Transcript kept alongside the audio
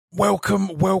Welcome.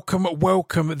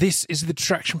 This is the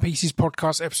Distraction Pieces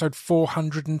podcast, episode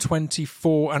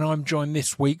 424, and I'm joined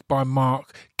this week by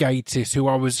Mark Gatiss, who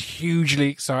I was hugely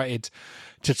excited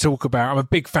to talk about. I'm a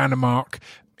big fan of Mark.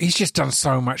 He's just done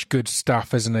so much good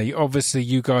stuff, hasn't he? Obviously,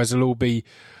 you guys will all be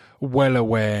well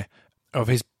aware of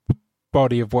his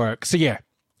body of work. So, yeah,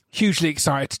 hugely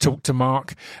excited to talk to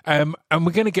Mark. And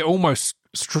we're going to get almost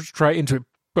straight into it.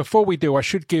 Before we do, I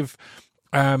should give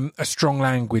a strong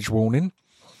language warning,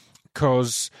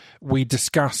 because we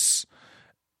discuss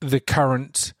the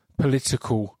current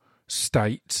political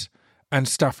state and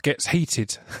stuff gets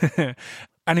heated.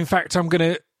 And in fact, I'm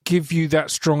going to give you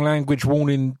that strong language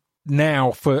warning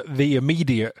now for the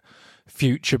immediate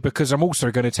future, because I'm also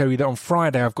going to tell you that on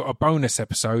Friday I've got a bonus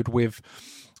episode with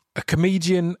a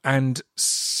comedian and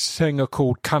singer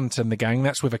called Cunt and the Gang.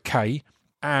 That's with a K.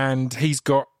 And he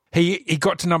got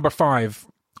to number 5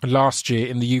 last year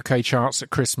in the UK charts at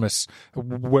Christmas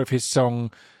with his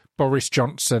song Boris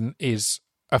Johnson is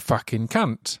a fucking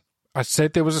cunt. I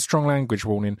said there was a strong language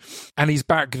warning. And he's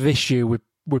back this year with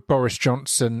Boris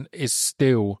Johnson is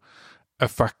still a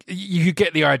fuck. You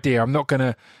get the idea. I'm not going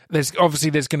to... There's going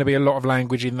to be a lot of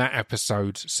language in that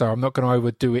episode, so I'm not going to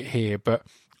overdo it here, but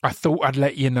I thought I'd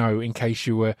let you know in case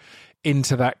you were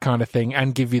into that kind of thing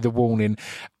and give you the warning.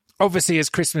 Obviously,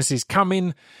 as Christmas is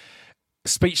coming,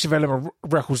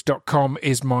 speechdevelopmentrecords.com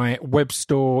is my web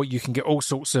store. You can get all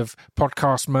sorts of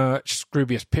podcast merch,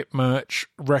 Scroobius Pip merch,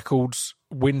 records,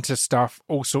 winter stuff,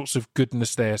 all sorts of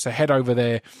goodness there. So head over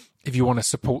there if you want to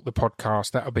support the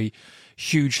podcast. That'll be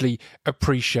hugely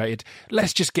appreciated.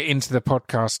 Let's just get into the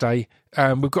podcast, eh?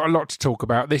 We've got a lot to talk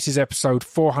about. This is episode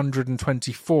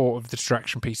 424 of the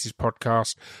Distraction Pieces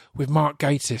podcast with Mark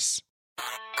Gatiss.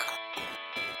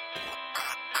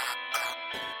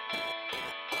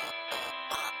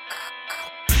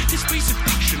 This piece of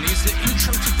fiction is the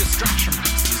intro to Distraction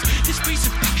Pieces. This piece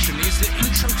of fiction is the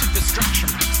intro to Distraction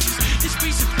Pieces. This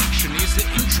piece of fiction is the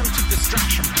intro to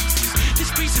Distraction Pieces.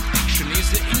 This piece of fiction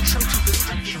is the intro to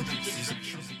Distraction Pieces.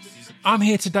 I'm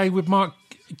here today with Mark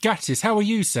Gatiss. How are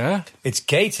you, sir? It's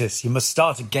Gatiss. You must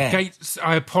start again.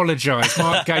 I apologise.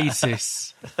 Mark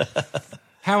Gatiss.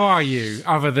 How are you,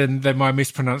 other than my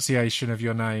mispronunciation of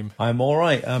your name? I'm all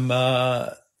right. I'm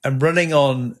running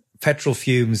on petrol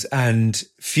fumes and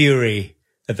fury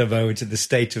at the moment at the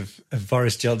state of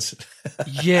Boris Johnson.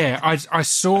 Yeah, I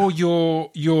saw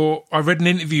I read an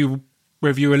interview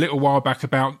with you a little while back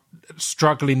about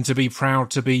struggling to be proud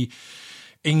to be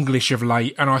English of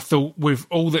late, and I thought with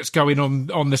all that's going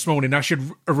on this morning, I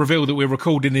should reveal that we're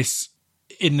recording this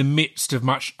in the midst of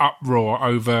much uproar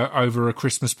over a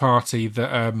Christmas party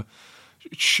that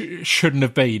shouldn't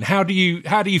have been. How do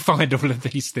you find all of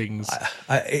these things?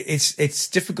 It's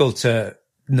difficult to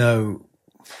know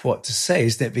what to say,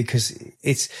 isn't it? Because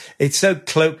it's so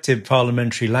cloaked in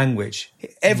parliamentary language.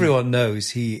 Everyone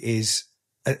knows he is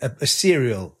a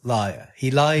serial liar. He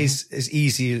lies as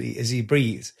easily as he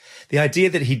breathes. The idea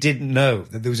that he didn't know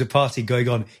that there was a party going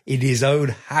on in his own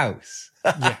house.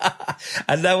 Yeah.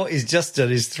 And now what he's just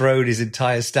done is thrown his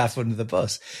entire staff under the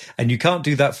bus. And you can't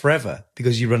do that forever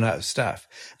because you run out of staff.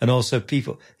 And also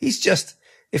people. He's just,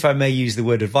 if I may use the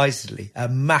word advisedly, a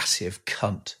massive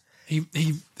cunt.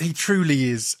 He truly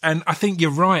is. And I think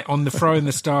you're right on the throwing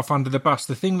the staff under the bus.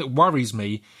 The thing that worries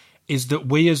me is that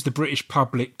we as the British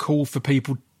public call for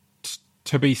people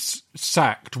to be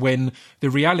sacked when the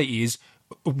reality is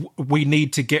we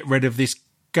need to get rid of this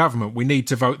government. We need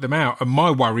to vote them out. And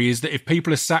my worry is that if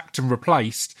people are sacked and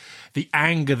replaced, the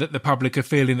anger that the public are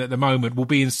feeling at the moment will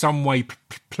be in some way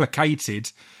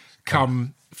placated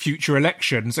come future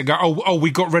elections and go, oh, we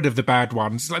got rid of the bad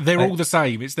ones. Like, they're all the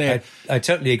same. It's there. I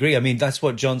totally agree. I mean, that's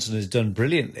what Johnson has done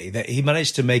brilliantly. That he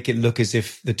managed to make it look as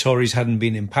if the Tories hadn't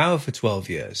been in power for 12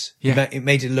 years. Yeah. It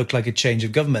made it look like a change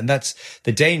of government. And that's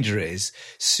the danger is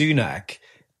Sunak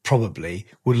probably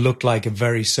would look like a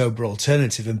very sober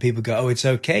alternative and people go, oh, it's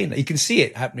okay. You can see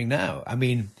it happening now. I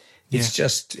mean, it's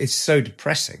it's so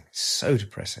depressing. So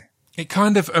depressing. It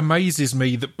kind of amazes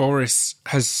me that Boris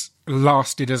has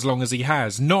lasted as long as he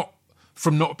has, not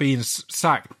from not being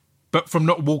sacked, but from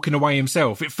not walking away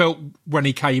himself. It felt when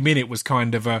he came in, it was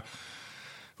kind of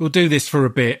we'll do this for a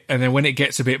bit, and then when it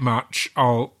gets a bit much,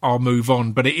 I'll move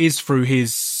on. But it is through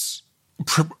his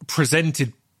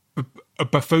presented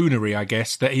buffoonery, I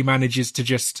guess, that he manages to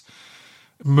just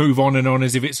move on and on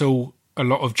as if it's all a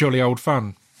lot of jolly old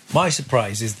fun. My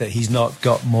surprise is that he's not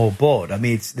got more bored. I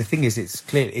mean, the thing is, it's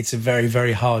clear it's a very,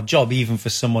 very hard job, even for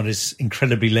someone as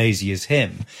incredibly lazy as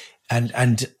him.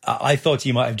 And I thought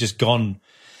he might have just gone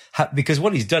because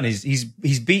what he's done is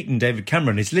he's beaten David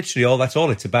Cameron. It's literally that's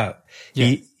all it's about.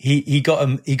 Yeah. He got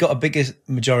the biggest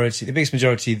majority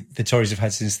the Tories have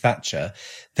had since Thatcher.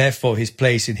 Therefore, his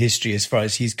place in history, as far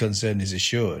as he's concerned, is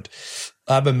assured.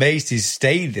 I'm amazed he's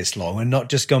stayed this long and not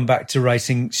just gone back to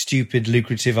writing stupid,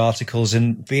 lucrative articles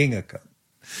and being a cunt.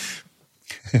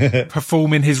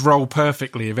 Performing his role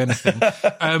perfectly, if anything.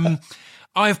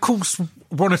 I, of course,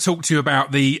 want to talk to you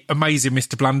about the amazing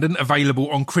Mr. Blunden, available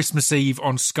on Christmas Eve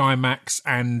on Sky Max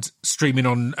and streaming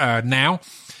on Now.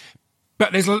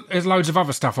 But there's loads of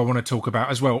other stuff I want to talk about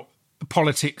as well,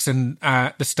 politics and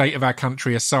the state of our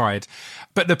country aside.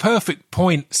 But the perfect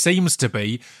point seems to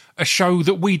be a show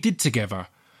that we did together.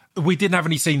 We didn't have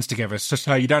any scenes together,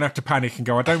 so you don't have to panic and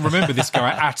go, I don't remember this guy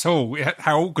at all.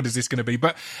 How awkward is this going to be?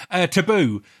 But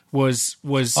Taboo was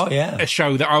a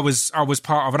show that I was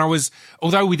part of, and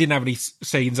although we didn't have any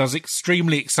scenes, I was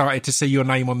extremely excited to see your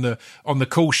name on the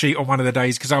call sheet on one of the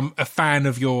days, because I'm a fan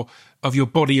of your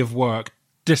body of work,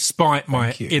 despite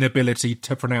my inability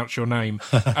to pronounce your name.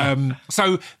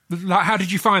 So, like, how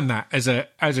did you find that as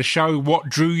a show? What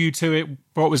drew you to it?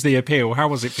 What was the appeal? How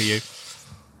was it for you?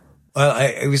 Well,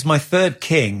 it was my third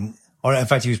king, or in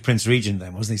fact, he was Prince Regent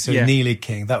then, wasn't he? So Nearly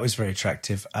King. That was very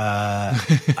attractive.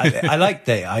 I liked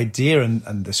the idea,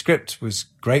 and the script was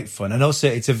great fun. And also,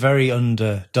 it's a very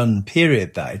underdone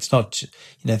period. That it's not,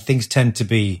 things tend to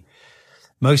be,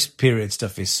 most period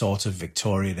stuff is sort of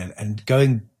Victorian, and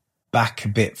going back a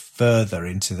bit further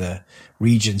into the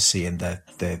Regency, and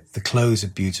the clothes are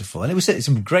beautiful. And it's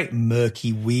some great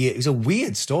murky, weird, it was a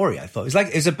weird story, I thought.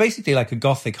 It was basically like a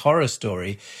gothic horror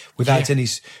story without any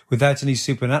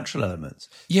supernatural elements.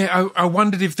 Yeah, I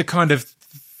wondered if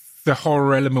the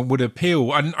horror element would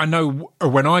appeal. I know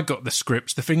when I got the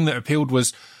scripts, the thing that appealed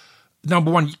was,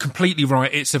 number one, you're completely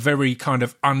right, it's a very kind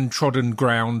of untrodden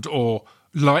ground, or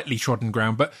lightly trodden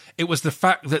ground, but it was the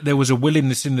fact that there was a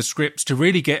willingness in the scripts to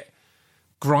really get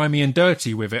grimy and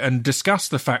dirty with it, and discuss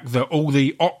the fact that all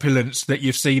the opulence that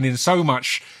you've seen in so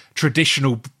much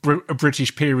traditional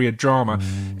British period drama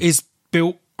is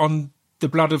built on the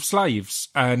blood of slaves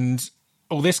and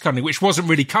all this kind of, which wasn't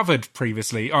really covered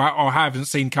previously. I haven't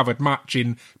seen covered much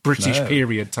in British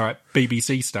period type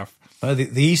BBC stuff. The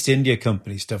East India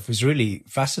Company stuff was really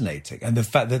fascinating, and the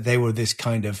fact that they were this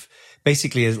kind of,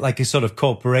 basically like a sort of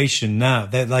corporation now.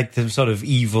 They're like the sort of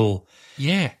evil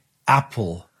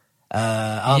Apple,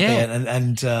 aren't they?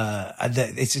 And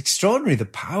it's extraordinary the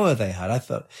power they had. I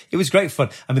thought it was great fun.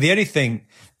 I mean, the only thing,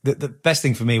 the best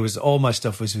thing for me was all my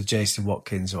stuff was with Jason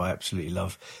Watkins, who I absolutely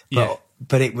love. But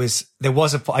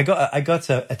I got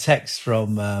a text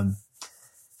from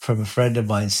a friend of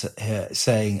mine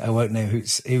saying, I won't know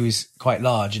he was quite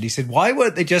large, and he said, why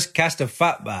won't they just cast a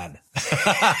fat man?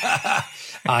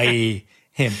 I.e.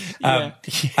 him. And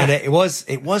it was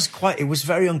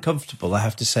very uncomfortable, I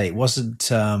have to say. It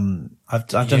wasn't, I've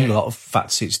done a lot of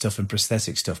fat suit stuff and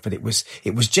prosthetic stuff, but it was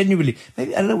genuinely,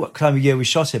 maybe, I don't know what time of year we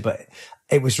shot it, but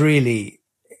it was really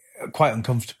quite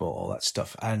uncomfortable, all that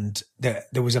stuff. And there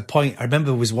was a point, I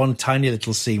remember there was one tiny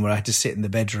little scene where I had to sit in the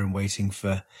bedroom waiting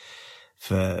for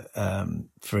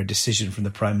a decision from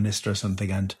the Prime Minister or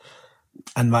something, and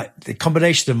the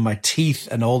combination of my teeth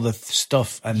and all the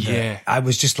stuff, and I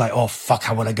was just like, oh fuck,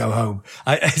 I want to go home.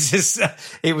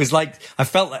 It was like, I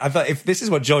felt if this is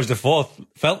what George IV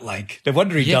felt like, no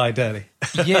wonder he died early.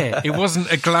 It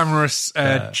wasn't a glamorous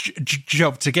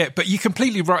job to get, but you're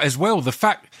completely right as well. The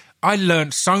fact, I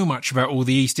learned so much about all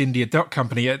the East India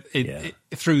Company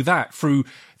through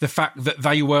the fact that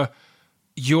they were,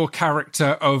 your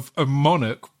character of a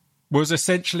monarch was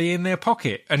essentially in their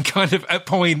pocket, and kind of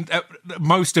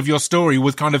most of your story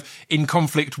was kind of in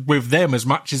conflict with them as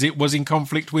much as it was in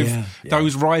conflict with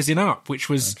those rising up, which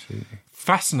was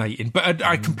fascinating. But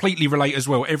I completely relate as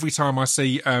well. Every time I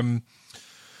see,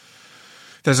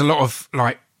 there's a lot of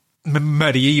like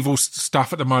medieval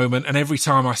stuff at the moment, and every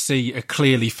time I see a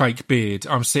clearly fake beard,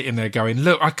 I'm sitting there going,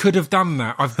 look, I could have done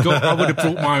that. I would have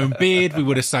brought my own beard. We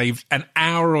would have saved an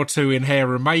hour or two in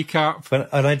hair and makeup. And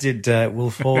I did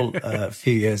Wolf Hall a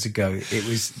few years ago. It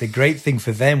was, the great thing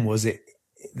for them was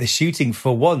the shooting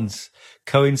for once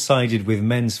coincided with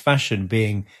men's fashion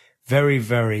being very,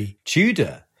 very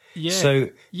Tudor. So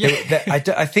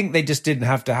I think they just didn't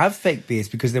have to have fake beards,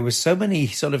 because there were so many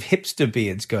sort of hipster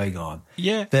beards going on.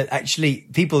 That actually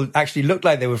people actually looked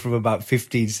like they were from about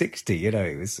 1560.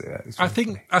 It was I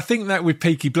think that with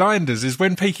Peaky Blinders is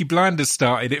when Peaky Blinders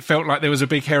started, it felt like there was a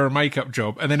big hair and makeup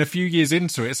job, and then a few years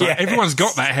into it, it's like everyone's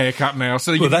got that haircut now.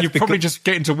 So you're probably just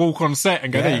getting to walk on set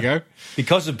and go, there you go.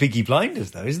 Because of Peaky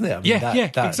Blinders, though, isn't it? I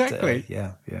mean, exactly.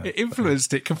 It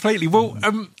influenced it completely. Well,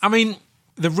 I mean,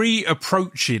 the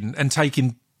reapproaching and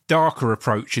taking darker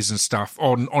approaches and stuff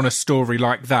on a story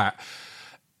like that,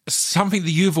 something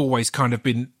that you've always kind of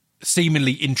been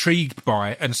seemingly intrigued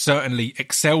by and certainly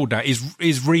excelled at is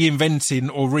reinventing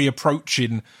or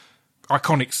reapproaching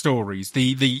iconic stories.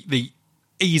 The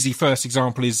easy first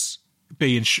example is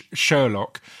being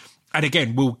Sherlock, and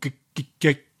again we'll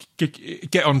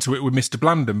get onto it with Mr.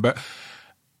 Blunden, but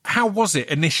how was it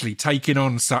initially taking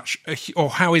on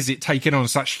how is it taking on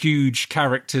such huge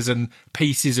characters and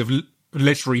pieces of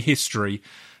literary history,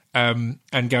 and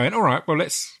going, all right, well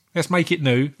let's make it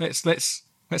new, let's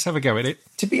have a go at it.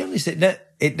 To be honest,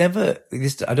 it never.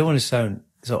 I don't want to sound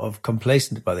sort of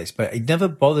complacent about this, but it never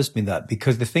bothers me that,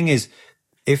 because the thing is,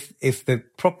 if the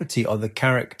property or the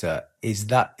character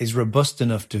is robust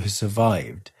enough to have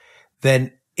survived,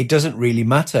 then it doesn't really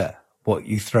matter what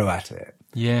you throw at it.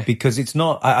 Yeah, because it's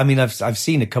not. I mean, I've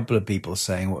seen a couple of people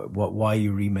saying, "Why are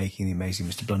you remaking The Amazing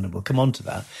Mr. Blunden?" We'll come on to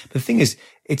that. But the thing is,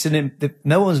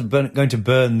 no one's going to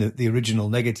burn the original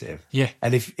negative. Yeah,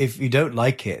 and if you don't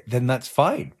like it, then that's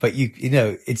fine. But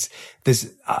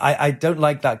I don't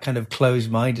like that kind of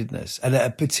closed-mindedness,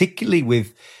 and particularly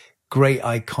with great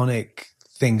iconic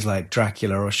things like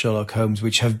Dracula or Sherlock Holmes,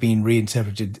 which have been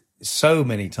reinterpreted so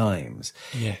many times.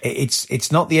 Yeah,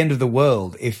 it's not the end of the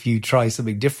world if you try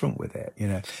something different with it,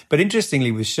 But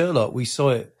interestingly, with Sherlock, we saw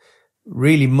it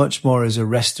really much more as a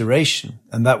restoration,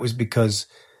 and that was because,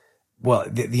 well,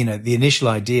 the initial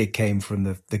idea came from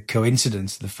the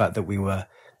coincidence, the fact that we were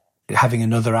having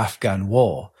another Afghan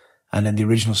war, and in the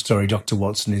original story, Dr.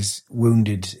 Watson is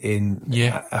wounded in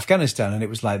Afghanistan, and it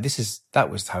was like that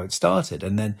was how it started,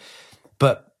 and then,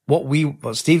 but.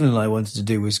 What Stephen and I wanted to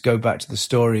do was go back to the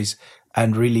stories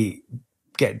and really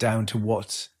get down to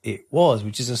what it was,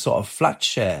 which is a sort of flat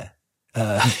share.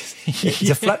 It's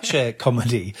a flat share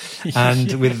comedy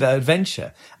and with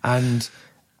adventure. And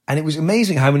it was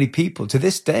amazing how many people to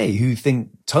this day who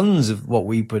think tons of what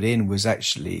we put in was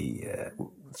actually,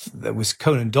 that was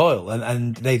Conan Doyle,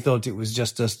 and they thought it was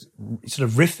just us sort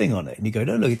of riffing on it. And you go,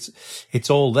 no, look, it's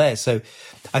all there. So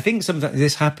I think sometimes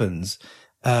this happens,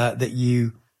 that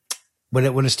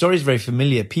when a story is very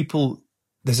familiar,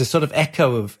 there's a sort of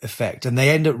echo of effect, and they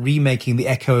end up remaking the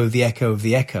echo of the echo of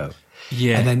the echo.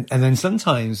 Yeah. And then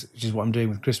sometimes, which is what I'm doing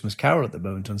with Christmas Carol at the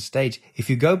moment on stage, if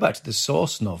you go back to the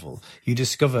source novel, you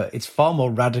discover it's far more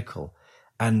radical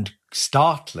and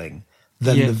startling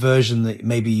than the version that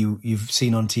maybe you've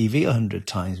seen on TV 100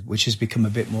 times, which has become a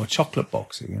bit more chocolate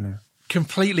boxy,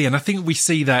 Completely. And I think we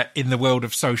see that in the world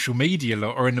of social media a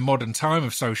lot, or in the modern time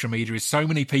of social media, is so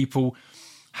many people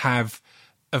have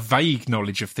a vague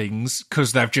knowledge of things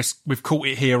because we've caught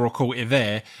it here or caught it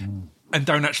there, and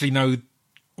don't actually know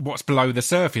what's below the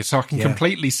surface. So I can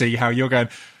completely see how you're going,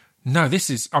 no, this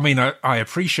is, I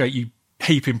appreciate you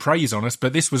heaping praise on us,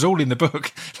 but this was all in the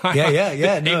book.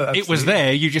 It was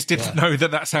there. You just didn't know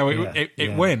that's how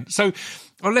it went. So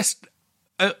let's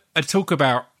talk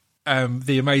about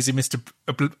The Amazing Mr.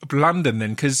 Blunden then,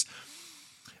 because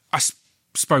I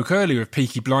spoke earlier of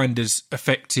Peaky Blinders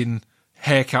affecting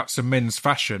haircuts and men's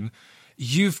fashion.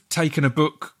 You've taken a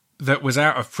book that was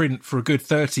out of print for a good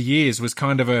 30 years, was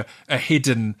kind of a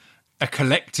hidden, a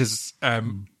collector's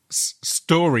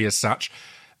story as such,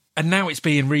 and now it's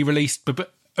being re-released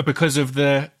because of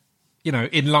the,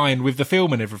 in line with the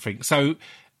film and everything. So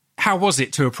how was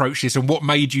it to approach this, and what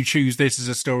made you choose this as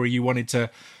a story you wanted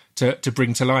to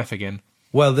bring to life again?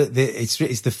 Well,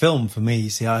 it's the film for me. You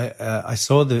see, I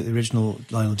saw the original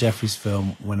Lionel Jeffries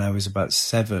film when I was about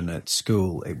 7 at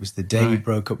school. It was the day we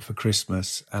broke up for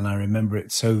Christmas, and I remember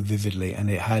it so vividly. And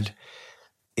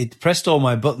it pressed all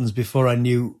my buttons before I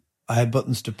knew I had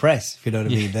buttons to press. If you know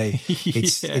what I mean?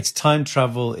 It's time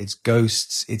travel, it's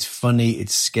ghosts, it's funny,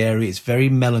 it's scary, it's very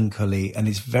melancholy, and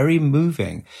it's very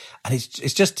moving. And it's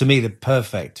just, to me, the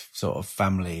perfect sort of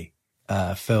family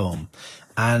film.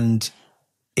 And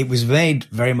it was made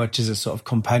very much as a sort of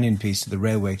companion piece to The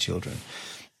Railway Children,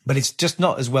 but it's just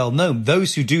not as well known.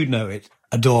 Those who do know it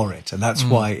adore it, and that's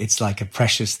why it's like a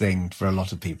precious thing for a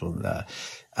lot of people,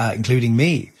 including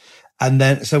me. And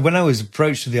then, so when I was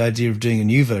approached with the idea of doing a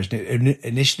new version, it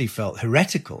initially felt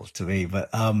heretical to me, but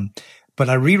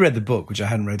I reread the book, which I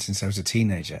hadn't read since I was a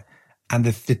teenager. And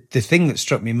the thing that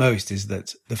struck me most is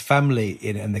that the family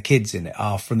in it and the kids in it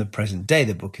are from the present day.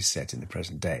 The book is set in the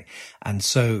present day. And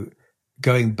so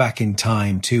going back in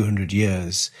time 200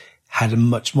 years had a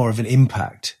much more of an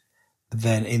impact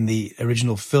than in the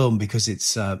original film, because it's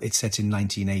set in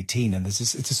 1918, and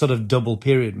it's a sort of double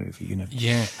period movie,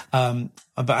 Yeah.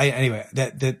 Anyway,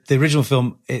 the original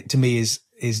film, to me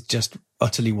is just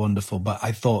utterly wonderful. But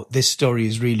I thought this story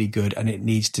is really good, and it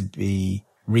needs to be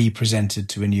represented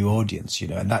to a new audience,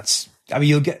 and that's,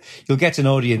 you'll get an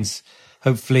audience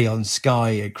hopefully on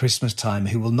Sky at Christmas time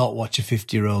who will not watch a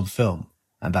 50-year-old film.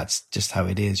 And that's just how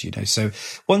it is, So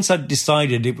once I'd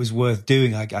decided it was worth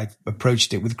doing, I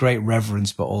approached it with great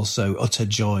reverence, but also utter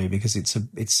joy, because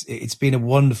it's been a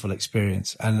wonderful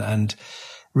experience, and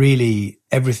really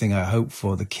everything I hoped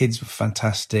for. The kids were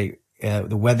fantastic.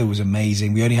 The weather was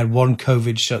amazing. We only had one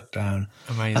COVID shutdown.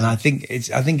 Amazing. And I think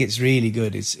it's really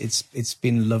good. It's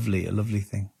been lovely, a lovely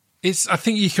thing. I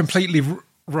think you're completely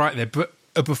right there, but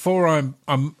before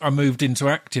I moved into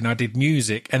acting, I did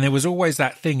music, and there was always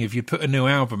that thing if you put a new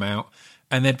album out,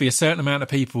 and there'd be a certain amount of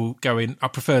people going, I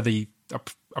preferred the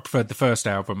first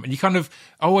album, and I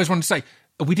always wanted to say,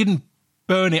 we didn't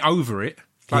burn it over it.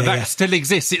 That still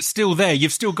exists. It's still there.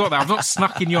 You've still got that. I've not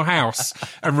snuck in your house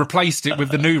and replaced it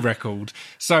with the new record.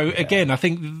 So again, I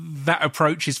think that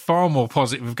approach is far more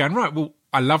positive of going, right, well,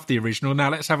 I love the original. Now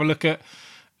let's have a look at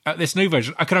this new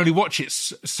version. I can only watch it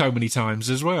so many times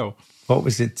as well. What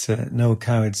was it? Noel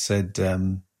Coward said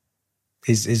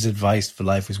his advice for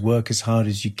life was work as hard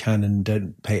as you can and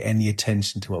don't pay any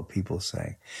attention to what people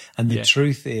say. And the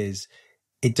truth is,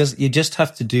 you just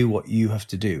have to do what you have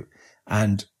to do.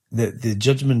 And the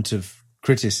judgment of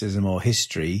criticism or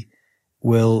history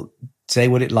will say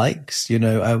what it likes.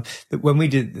 When we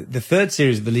did the third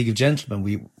series of The League of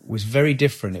Gentlemen, was very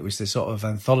different. It was the sort of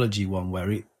anthology one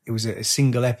where it was a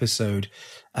single episode,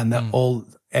 and that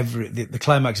the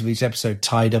climax of each episode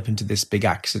tied up into this big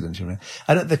accident. And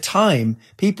at the time,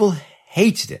 people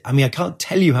hated it. I mean, I can't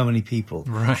tell you how many people.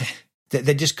 Right.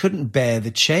 They just couldn't bear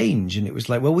the change. And it was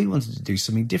like, well, we wanted to do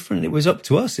something different. It was up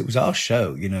to us. It was our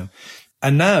show,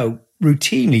 And now,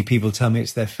 routinely, people tell me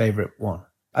it's their favourite one.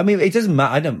 I mean, it doesn't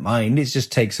matter. I don't mind. It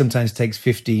just sometimes takes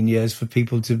 15 years for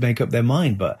people to make up their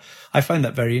mind. But I find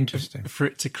that very interesting. For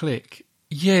it to click.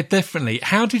 Yeah, definitely.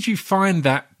 How did you find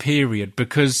that period?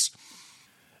 Because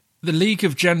The League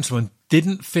of Gentlemen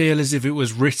didn't feel as if it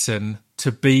was written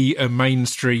to be a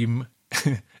mainstream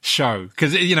show.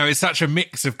 Because, it's such a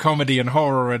mix of comedy and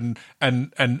horror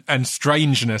and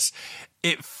strangeness.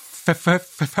 It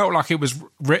felt like it was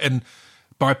written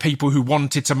by people who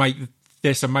wanted to make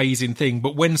this amazing thing.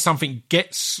 But when something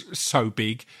gets so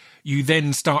big, you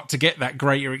then start to get that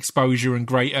greater exposure and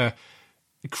greater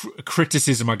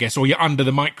criticism, I guess, or you're under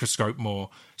the microscope more.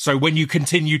 So when you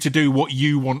continue to do what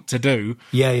you want to do,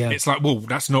 it's like, well,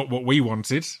 that's not what we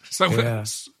wanted. So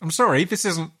I'm sorry, this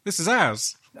is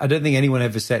ours. I don't think anyone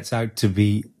ever sets out to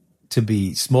be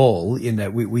small.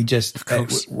 We just,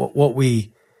 what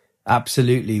we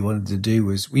absolutely wanted to do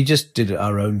was we just did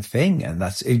our own thing, and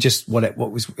that's it. Just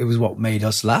what made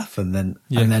us laugh, and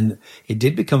then it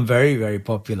did become very, very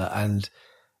popular. And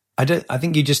I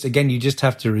think you just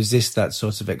have to resist that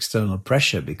sort of external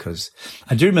pressure, because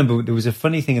I do remember there was a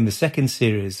funny thing in the second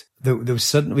series.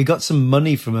 We got some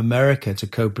money from America to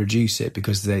co-produce it,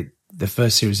 because the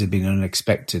first series had been an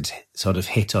unexpected sort of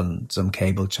hit on some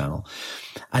cable channel,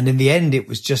 and in the end, it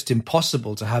was just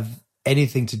impossible to have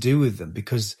anything to do with them,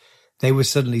 because they were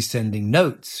suddenly sending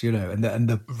notes, and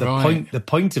the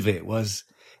point of it was,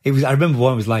 I remember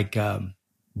one was like,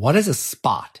 what is a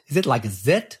spot? Is it like a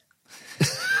zit?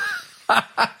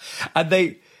 And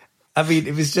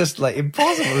it was just like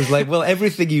impossible. It was like, well,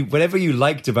 whatever you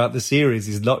liked about the series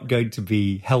is not going to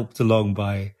be helped along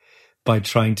by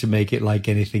trying to make it like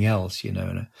anything else,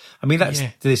 And I mean, that's to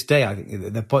this day, I think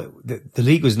the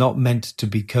League was not meant to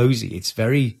be cozy. It's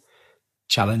very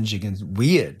challenging and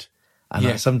weird.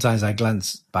 And sometimes I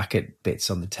glance back at bits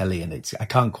on the telly, and I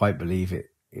can't quite believe it.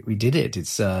 We did it.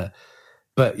 It's,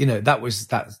 but that was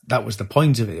the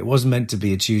point of it. It wasn't meant to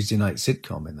be a Tuesday night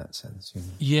sitcom in that sense.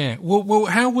 Yeah. Well,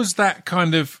 how was that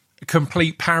kind of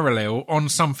complete parallel on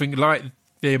something like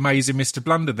The Amazing Mr.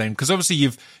 Blunder then? Because obviously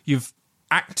you've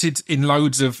acted in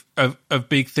loads of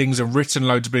big things and written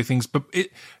loads of big things, but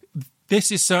this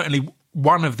is certainly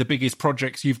one of the biggest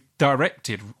projects you've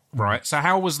directed, right? So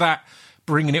how was that,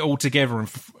 bringing it all together and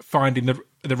finding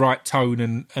the right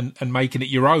tone and making it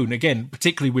your own, again,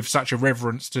 particularly with such a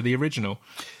reverence to the original?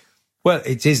 Well,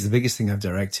 it is the biggest thing I've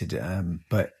directed.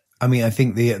 But I mean, I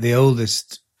think the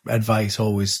oldest advice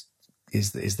always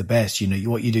is the best.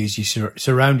 What you do is you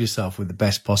surround yourself with the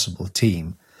best possible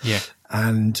team. Yeah.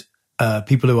 And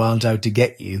people who aren't out to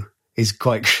get you is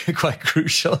quite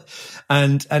crucial,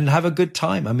 and have a good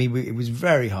time. I mean, it was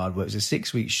very hard work. It was a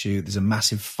 6-week shoot. There's a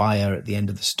massive fire at the end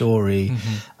of the story.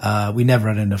 Mm-hmm. We never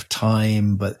had enough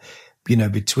time, but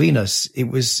between us, it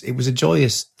was a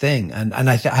joyous thing. And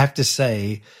I have to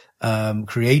say,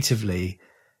 creatively,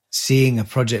 seeing a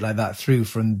project like that through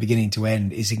from beginning to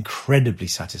end is incredibly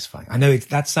satisfying. I know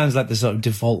that sounds like the sort of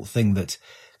default thing that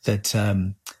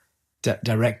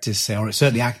directors say, or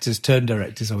certainly actors turn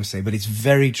directors always say, but it's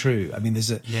very true. I mean,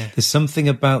 there's something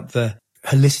about the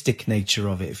holistic nature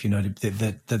of it. If you know,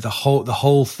 the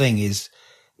whole thing is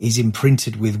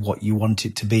imprinted with what you want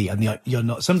it to be. And you're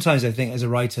not, sometimes I think as a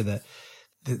writer that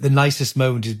the nicest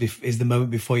moment is the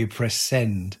moment before you press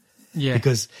send. Yeah.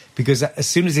 Because as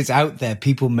soon as it's out there,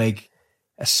 people make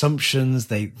assumptions,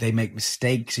 they make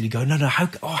mistakes, and you go, no,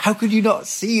 how could you not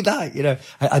see that? You know,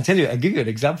 I'll tell you, I'll give you an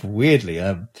example. Weirdly,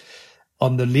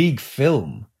 on the League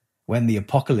film, when the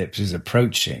apocalypse is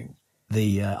approaching,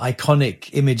 the iconic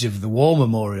image of the War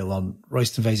Memorial on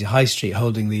Royston Vasey High Street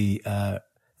holding the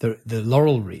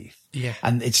laurel wreath,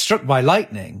 and it's struck by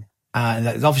lightning,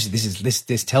 and obviously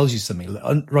this tells you something.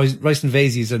 Royston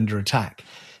Vasey is under attack,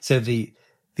 so the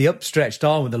upstretched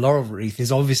arm of the laurel wreath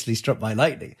is obviously struck by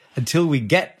lightning, until we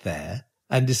get there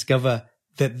and discover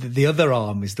that the other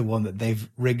arm is the one that they've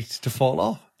rigged to fall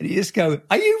off. And you just go,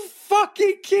 are you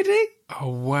fucking kidding? Oh,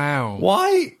 wow.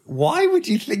 Why would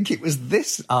you think it was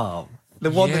this arm? The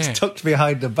one that's tucked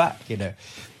behind the back, you know?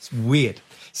 It's weird.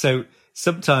 So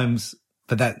sometimes,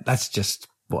 but that's just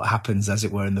what happens, as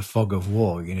it were, in the fog of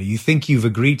war. You know, you think you've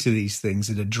agreed to these things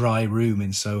in a dry room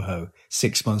in Soho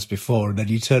 6 months before, and then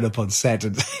you turn up on set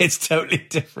and it's totally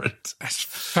different. That's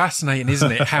fascinating,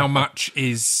 isn't it? How much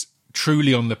is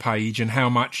truly on the page and how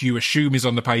much you assume is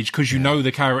on the page because you know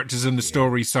the characters and the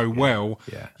story so well.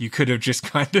 Yeah. You could have just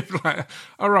kind of like,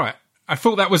 all right, I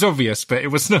thought that was obvious, but it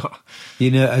was not.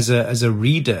 You know, as a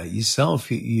reader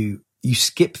yourself, you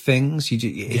skip things.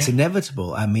 It's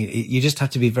inevitable. I mean, you just have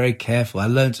to be very careful. I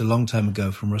learned a long time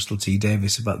ago from Russell T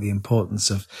Davies about the importance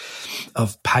of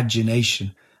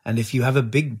pagination. And if you have a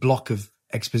big block of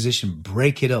exposition,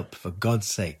 break it up, for God's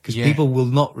sake, because people will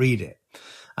not read it.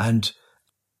 And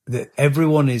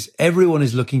everyone is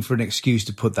looking for an excuse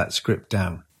to put that script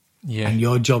down. Yeah. And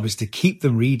your job is to keep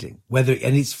them reading. And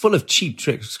it's full of cheap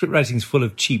tricks. Script writing is full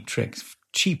of cheap tricks,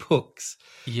 cheap hooks.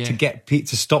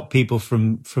 To stop people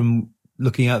from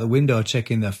looking out the window or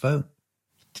checking their phone.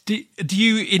 Do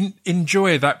you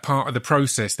enjoy that part of the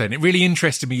process then? It really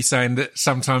interested me saying that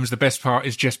sometimes the best part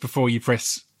is just before you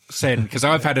press send, because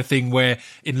I've had a thing where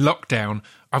in lockdown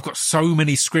I've got so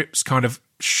many scripts kind of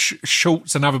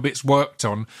shorts and other bits worked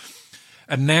on,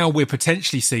 and now we're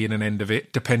potentially seeing an end of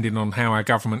it depending on how our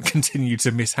government continue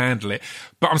to mishandle it.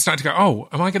 But I'm starting to go, oh,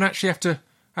 am I going to actually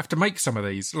have to make some of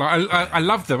these? Like, I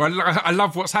love them. I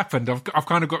love what's happened. I've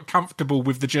kind of got comfortable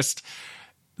with just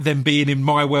them being in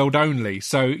my world only.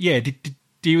 So yeah,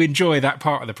 do you enjoy that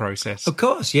part of the process? Of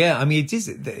course, yeah. I mean,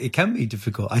 it can be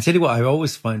difficult. I tell you what, I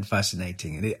always find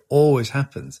fascinating, and it always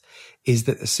happens, is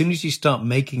that as soon as you start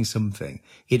making something,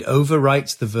 it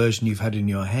overwrites the version you've had in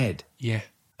your head. Yeah,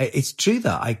 it's true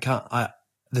that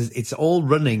it's all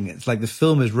running. It's like the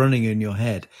film is running in your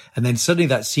head, and then suddenly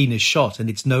that scene is shot and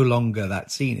it's no longer that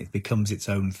scene. It becomes its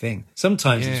own thing.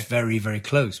 Sometimes it's very, very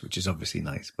close, which is obviously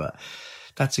nice, but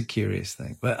that's a curious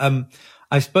thing. But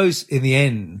I suppose in the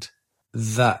end,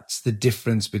 that's the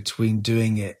difference between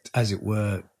doing it, as it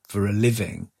were, for a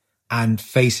living and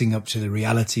facing up to the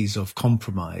realities of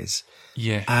compromise.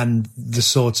 Yeah. And the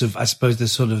sort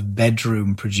of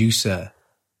bedroom producer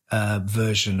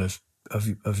version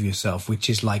of yourself, which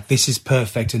is like, this is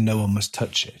perfect and no one must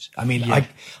touch it. I mean,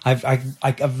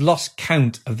 I've lost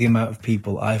count of the amount of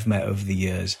people I've met over the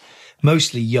years,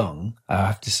 mostly young, I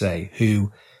have to say,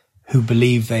 who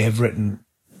believe they have written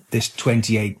this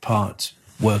 28-part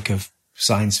work of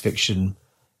science fiction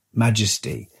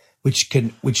majesty, which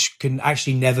can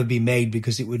actually never be made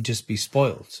because it would just be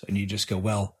spoiled. And you just go,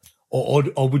 well,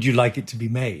 or would you like it to be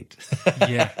made?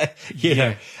 Yeah. you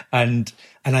know, and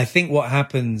I think what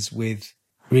happens with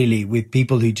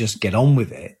people who just get on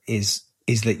with it is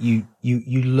that you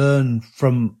learn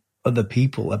from other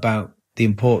people about the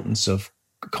importance of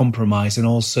compromise and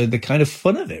also the kind of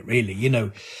fun of it, really. You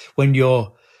know, when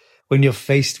you're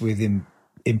faced with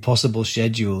impossible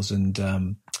schedules and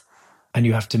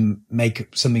you have to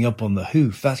make something up on the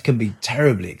hoof, that can be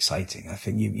terribly exciting. I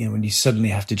think you know when you suddenly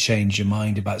have to change your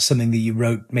mind about something that you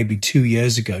wrote maybe 2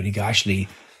 years ago, and you go, actually,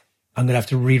 I'm going to have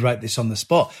to rewrite this on the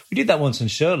spot. We did that once in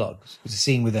Sherlock. It was a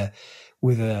scene with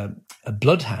a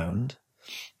bloodhound,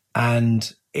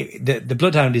 and the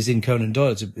bloodhound is in Conan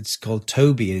Doyle. It's called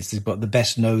Toby. It's got the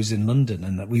best nose in London,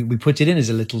 and we put it in as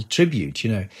a little tribute.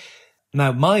 You know,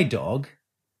 now my dog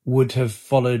would have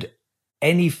followed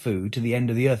any food to the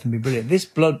end of the earth and be brilliant. This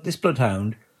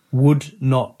bloodhound would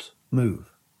not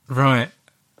move. Right.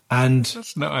 And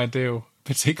that's not ideal,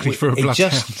 particularly for a bloodhound.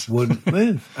 It just wouldn't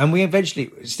move. And we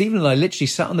eventually, Stephen and I literally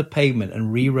sat on the pavement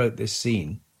and rewrote this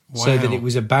scene so that it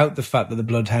was about the fact that the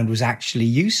bloodhound was actually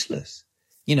useless.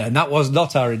 and that was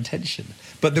not our intention.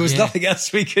 But there was nothing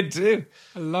else we could do.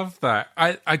 I love that.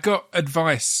 I got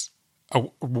advice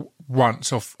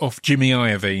once off Jimmy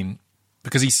Iovine,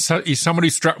 because he's someone who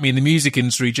struck me in the music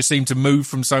industry. He just seemed to move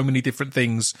from so many different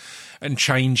things and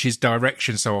change his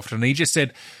direction so often. And he just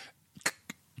said,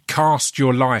 cast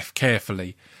your life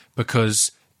carefully,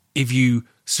 because if you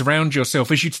surround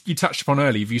yourself, as you touched upon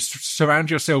earlier, if you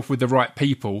surround yourself with the right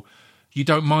people, you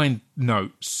don't mind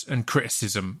notes and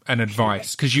criticism and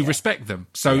advice because you respect them.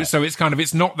 So it's kind of,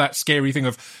 it's not that scary thing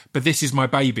of, but this is my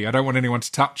baby, I don't want anyone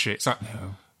to touch it. It's like,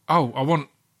 oh, I want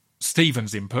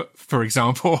Stephen's input, for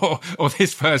example, or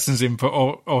this person's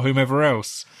input, or whomever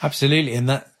else. Absolutely.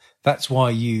 And that's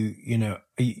why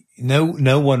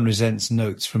no one resents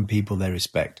notes from people they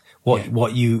respect.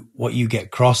 What you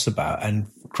get cross about and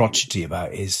crotchety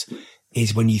about is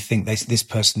when you think this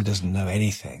person doesn't know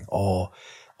anything, or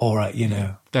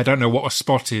they don't know what a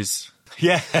spot is.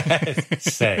 Yeah,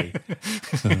 say.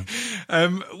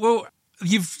 Well,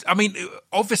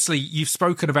 obviously you've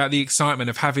spoken about the excitement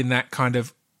of having that kind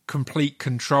of complete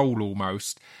control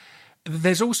almost.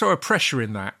 There's also a pressure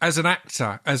in that. As an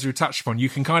actor, as we touched upon, you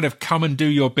can kind of come and do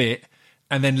your bit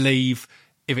and then leave.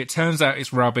 If it turns out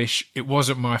it's rubbish, it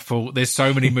wasn't my fault. There's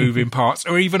so many moving parts.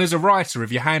 Or even as a writer,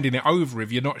 if you're handing it over,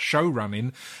 if you're not show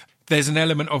running, there's an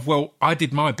element of, well, I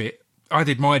did my bit. I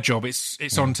did my job.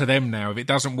 It's on to them now. If it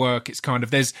doesn't work, it's kind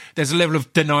of, there's a level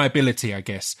of deniability, I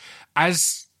guess.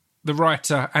 As the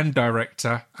writer and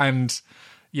director, and,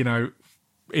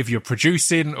 if you're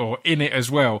producing or in it as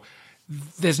well,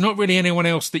 there's not really anyone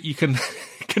else that you can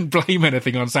blame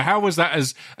anything on. So how was that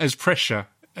as pressure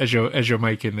as you're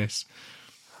making this?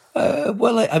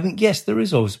 Yes, there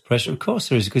is always pressure. Of course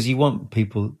there is, because you want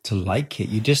people to like it.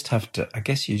 You just have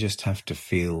to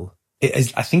feel.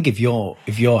 I think if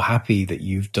you're happy that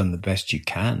you've done the best you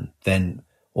can, then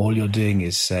all you're doing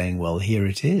is saying, well, here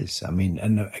it is. I mean,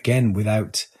 and again,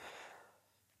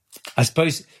 I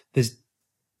suppose there's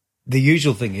the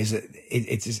usual thing is that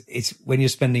it's when you're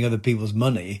spending other people's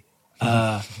money,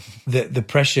 the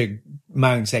pressure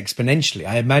mounts exponentially.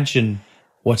 I imagine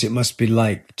what it must be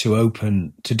like to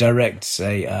direct,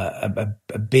 say, a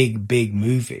big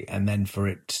movie, and then for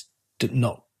it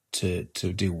not to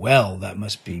do well, that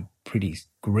must be pretty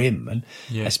grim, and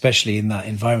especially in that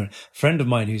environment. A friend of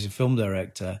mine who's a film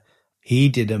director, he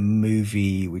did a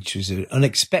movie which was an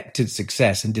unexpected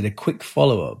success and did a quick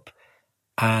follow-up,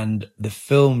 and the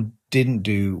film didn't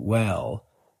do well.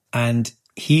 And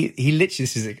he literally,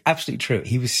 this is absolutely true,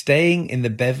 he was staying in the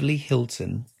Beverly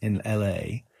Hilton in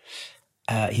LA.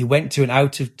 He went to an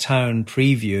out-of-town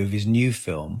preview of his new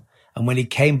film, and when he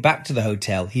came back to the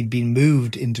hotel, he'd been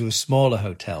moved into a smaller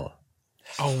hotel.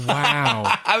 Oh, wow.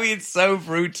 I mean, it's so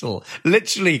brutal.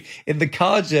 Literally, in the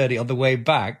car journey on the way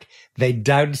back, they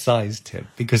downsized him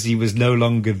because he was no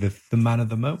longer the man of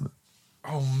the moment.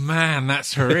 Oh, man,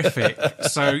 that's horrific.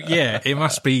 So, yeah, it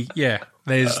must be,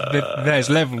 there's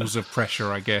levels of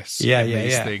pressure, I guess, in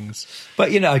these things.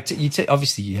 But,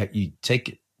 obviously you take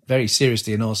it very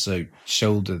seriously and also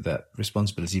shoulder that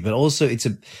responsibility. But also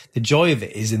the joy of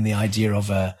it is in the idea of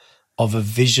a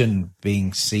vision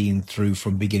being seen through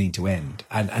from beginning to end.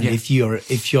 And if you're,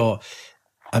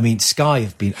 Sky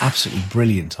have been absolutely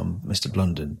brilliant on Mr.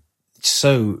 Blunden.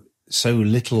 So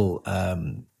little,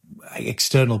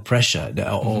 external pressure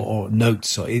or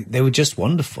notes. They were just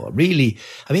wonderful. Really,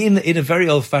 in a very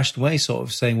old fashioned way, sort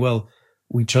of saying, well,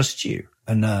 we trust you.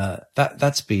 And,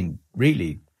 that's been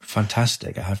really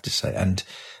fantastic, I have to say, and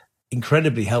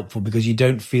incredibly helpful, because you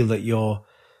don't feel that you're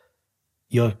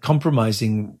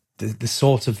compromising the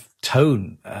sort of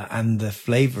tone and the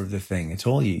flavor of the thing at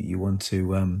all. You want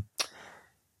to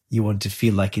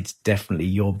feel like it's definitely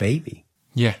your baby.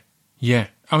 Yeah.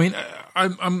 I mean,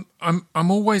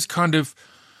 I'm always kind of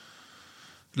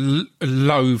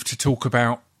loath to talk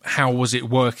about how was it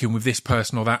working with this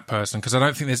person or that person, because I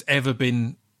don't think there's ever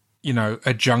been,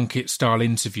 a junket style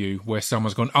interview where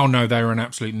someone's gone, oh no, they were an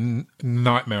absolute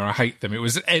nightmare, I hate them.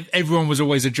 Everyone was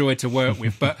always a joy to work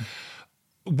with, but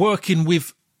working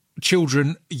with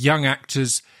children, young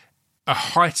actors, a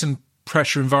heightened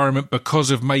pressure environment because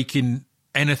of making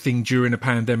anything during a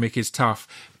pandemic is tough.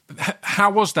 How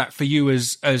was that for you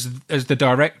as the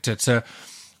director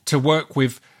to work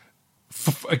with,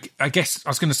 I guess I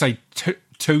was going to say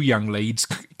two young leads,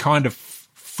 kind of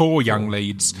four young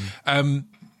leads.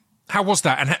 How was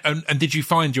that? And did you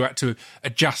find you had to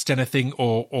adjust anything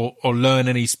or learn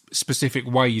any specific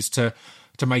ways to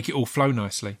make it all flow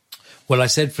nicely? Well, I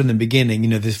said from the beginning,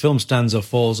 this film stands or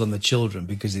falls on the children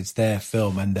because it's their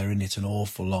film and they're in it an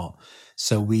awful lot.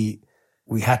 So we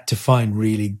had to find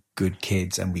really good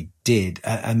kids, and we did.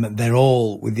 And they're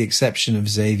all, with the exception of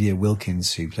Xavier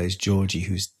Wilkins, who plays Georgie,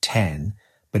 who's 10,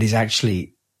 but is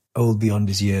actually old beyond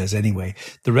his years anyway.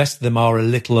 The rest of them are a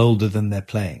little older than they're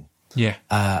playing. Yeah.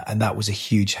 And that was a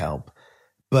huge help.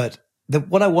 But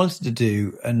what I wanted to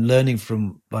do, and learning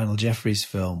from Lionel Jeffries'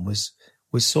 film, was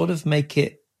sort of make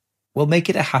it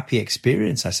a happy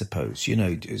experience, I suppose. You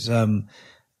know, it was, and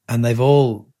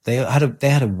they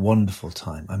had a wonderful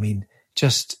time. I mean,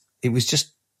 it was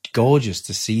just gorgeous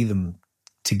to see them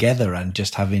together and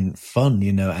just having fun,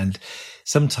 you know. And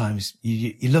sometimes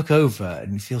you look over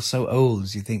and you feel so old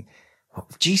as you think, oh,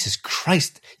 Jesus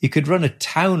Christ, you could run a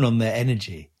town on their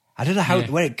energy. I don't know how,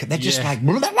 they're just like,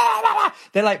 blah, blah, blah, blah.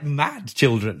 They're like mad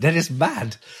children. They're just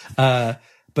mad.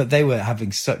 But they were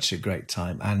having such a great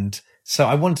time. And so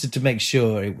I wanted to make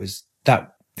sure it was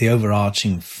that the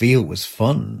overarching feel was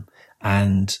fun,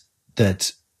 and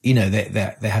that, you know,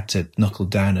 they had to knuckle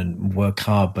down and work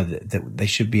hard, but that they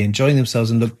should be enjoying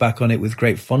themselves and look back on it with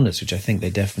great fondness, which I think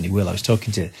they definitely will. I was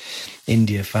talking to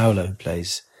India Fowler, who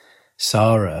plays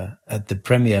Sarah, at the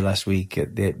premiere last week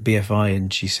at the BFI,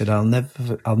 and she said, I'll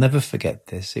never forget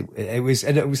this. It was,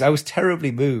 I was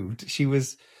terribly moved. It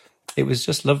was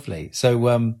just lovely.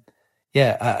 So,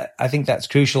 I think that's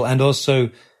crucial. And also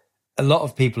a lot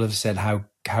of people have said how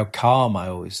calm I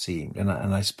always seemed. And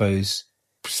I suppose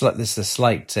there's a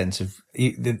slight sense of,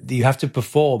 you have to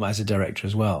perform as a director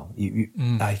as well,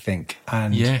 I think.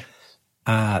 And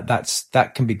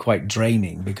that can be quite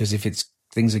draining, because if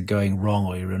things are going wrong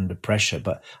or you're under pressure.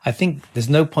 But I think there's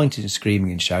no point in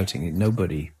screaming and shouting.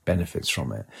 Nobody benefits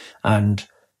from it. And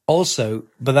also,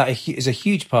 but that is a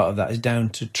huge part of that is down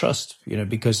to trust, you know,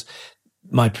 because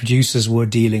my producers were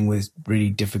dealing with really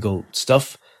difficult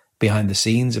stuff behind the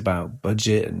scenes about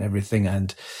budget and everything.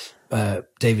 And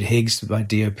David Higgs, my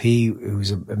DOP, who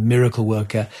was a miracle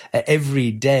worker,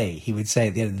 every day he would say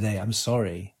at the end of the day, I'm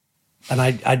sorry. And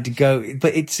I'd go,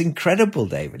 but it's incredible,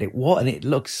 David. And it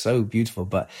looks so beautiful.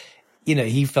 But, you know,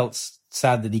 he felt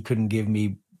sad that he couldn't give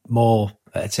me more,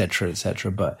 et cetera,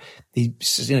 but he,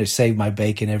 you know, saved my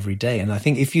bacon every day. And I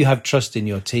think if you have trust in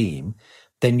your team,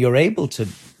 then you're able to,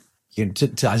 you know,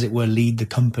 to as it were, lead the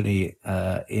company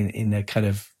in a kind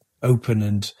of open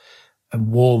and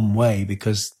warm way,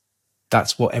 because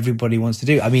that's what everybody wants to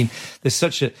do. I mean, there's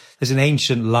an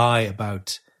ancient lie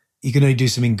about you can only do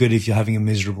something good if you're having a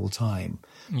miserable time.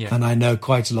 Yeah. And I know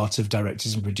quite a lot of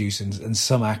directors and producers and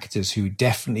some actors who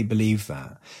definitely believe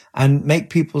that and make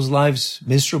people's lives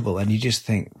miserable. And you just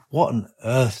think, what on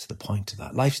earth's the point of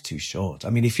that? Life's too short.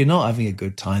 I mean, if you're not having a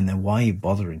good time, then why are you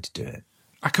bothering to do it?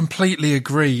 I completely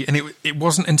agree. And it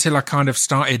wasn't until I kind of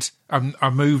started, I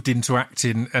moved into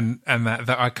acting and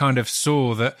that I kind of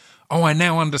saw that, I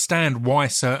now understand why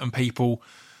certain people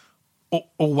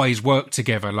always work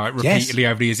together, like repeatedly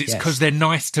over the years. It's because they're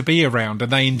nice to be around and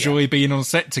they enjoy being on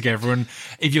set together. And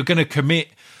if you're going to commit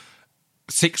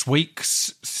 6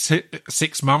 weeks,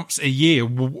 6 months, a year,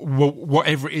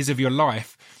 whatever it is of your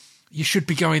life, you should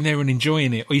be going there and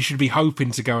enjoying it, or you should be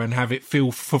hoping to go and have it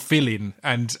feel fulfilling.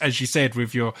 And as you said,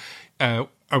 with your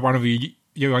one of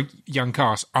your young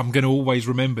cast, I'm going to always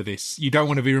remember this. You don't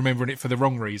want to be remembering it for the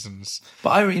wrong reasons.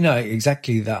 But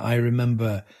exactly that. I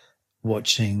remember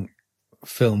watching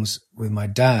films with my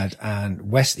dad, and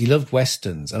he loved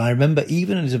Westerns. And I remember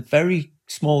even as a very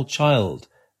small child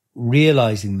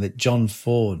realizing that John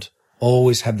Ford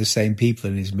always had the same people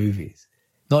in his movies.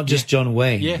 Not just John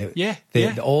Wayne.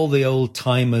 All the old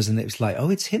timers, and it was like,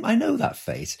 it's him. I know that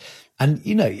face. And,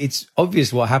 you know, it's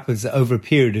obvious what happens that over a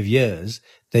period of years,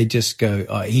 they just go,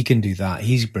 he can do that.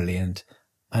 He's brilliant.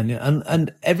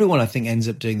 And everyone, I think, ends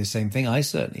up doing the same thing. I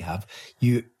certainly have.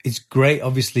 It's great,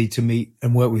 obviously, to meet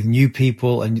and work with new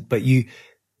people, but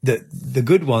the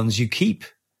good ones you keep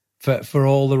for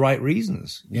all the right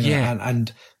reasons. You know? Yeah.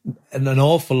 And an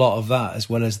awful lot of that, as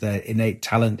well as their innate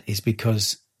talent, is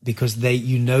because they,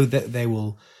 you know, that they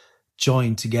will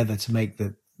join together to make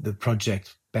the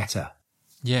project better.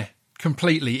 Yeah,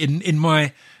 completely. In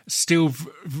my still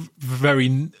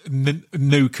very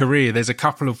new career, there's a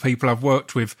couple of people I've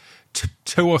worked with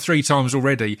 2 or 3 times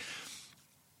already,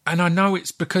 and I know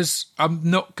it's because I'm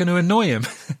not going to annoy them.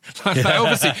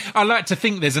 Obviously, I like to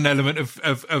think there's an element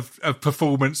of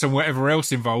performance and whatever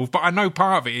else involved, but I know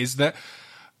part of it is that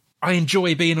I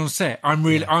enjoy being on set.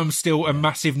 I'm still a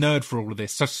massive nerd for all of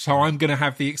this, so I'm going to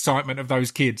have the excitement of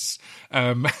those kids.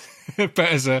 But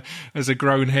as a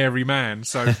grown hairy man.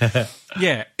 So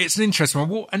yeah, it's an interesting one.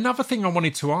 Well, another thing I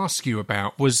wanted to ask you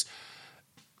about was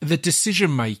the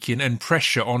decision making and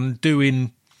pressure on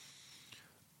doing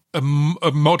a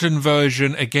modern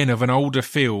version again of an older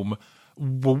film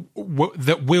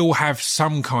that will have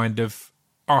some kind of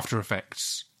After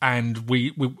Effects and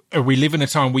we live in a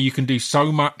time where you can do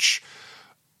so much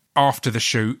after the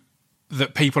shoot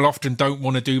that people often don't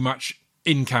want to do much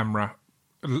in camera,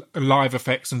 live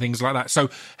effects and things like that. So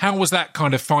how was that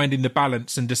kind of finding the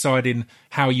balance and deciding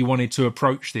how you wanted to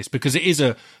approach this? Because it is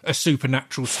a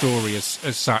supernatural story as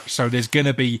such. So there's going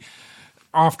to be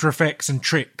after effects and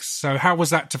tricks. So how was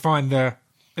that to find the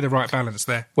right balance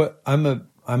there? Well, I'm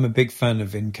a big fan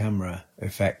of in-camera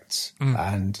effects.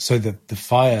 And so the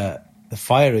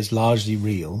fire is largely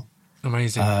real.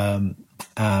 Amazing.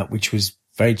 Which was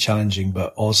very challenging,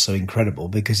 but also incredible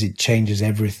because it changes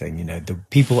everything. You know, the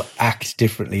people act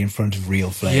differently in front of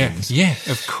real flames. Yeah,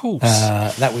 of course.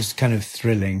 That was kind of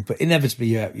thrilling, but inevitably,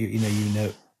 you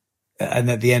know,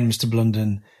 and at the end, Mr.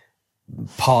 Blunden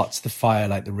parts the fire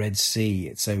like the Red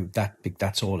Sea. So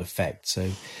that's all effect.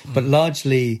 So, but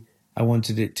largely, I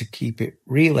wanted it to keep it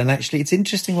real. And actually, it's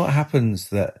interesting what happens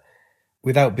that,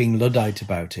 without being Luddite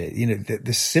about it, you know,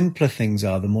 the simpler things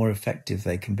are, the more effective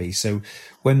they can be. So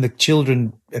when the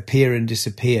children appear and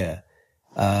disappear,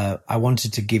 I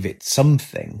wanted to give it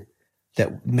something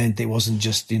that meant it wasn't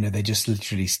just, you know, they just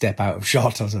literally step out of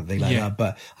shot or something like that.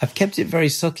 But I've kept it very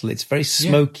subtle. It's very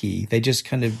smoky. Yeah. They just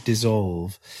kind of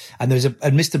dissolve. And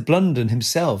and Mr. Blunden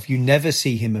himself, you never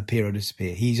see him appear or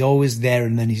disappear. He's always there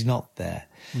and then he's not there.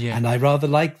 Yeah. And I rather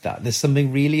like that. There's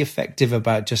something really effective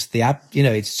about just you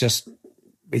know, it's just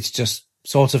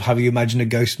sort of how you imagine a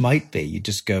ghost might be. You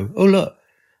just go, oh, look.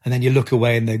 And then you look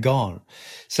away and they're gone.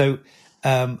 So,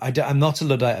 I'm not a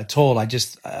Luddite at all. I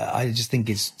just think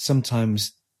it's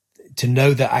sometimes to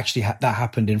know that actually that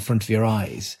happened in front of your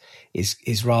eyes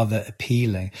is rather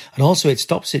appealing. And also it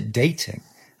stops it dating.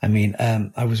 I mean,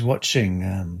 I was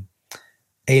watching,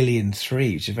 Alien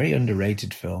 3, which is a very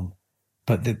underrated film,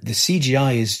 but the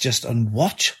CGI is just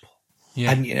unwatchable.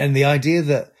 Yeah. And the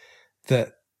idea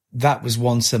that was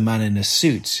once a man in a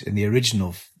suit in the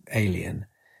original Alien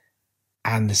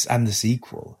and the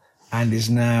sequel, and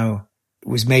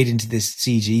was made into this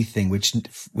CG thing, which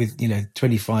with, you know,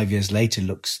 25 years later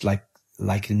looks like a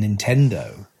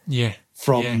Nintendo. Yeah.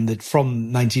 From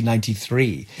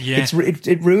 1993. Yeah.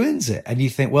 It ruins it. And you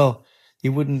think, well,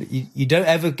 you don't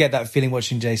ever get that feeling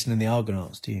watching Jason and the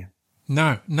Argonauts, do you?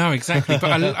 No, exactly.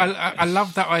 But I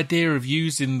love that idea of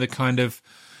using the kind of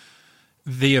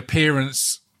the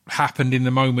appearance happened in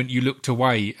the moment you looked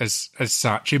away as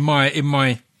such. In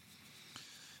my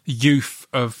youth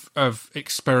of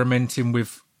experimenting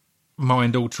with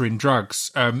mind altering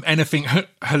drugs, anything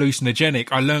hallucinogenic,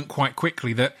 I learned quite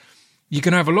quickly that you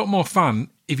can have a lot more fun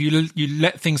if you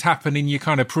let things happen in your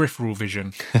kind of peripheral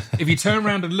vision. If you turn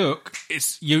around and look,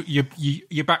 it's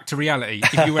you're back to reality.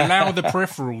 If you allow the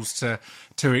peripherals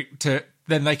to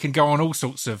then they can go on all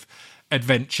sorts of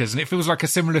adventures, and it feels like a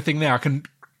similar thing there. I can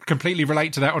completely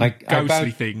relate to that on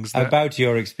ghostly things. About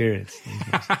your experience.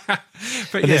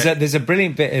 But yeah. there's a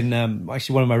brilliant bit in,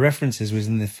 actually one of my references was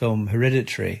in the film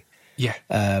Hereditary. Yeah.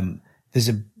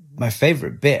 My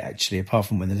favourite bit, actually, apart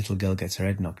from when the little girl gets her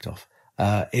head knocked off,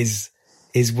 is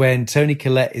when Toni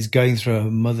Collette is going through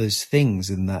her mother's things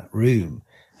in that room,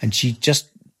 and she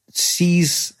just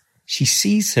sees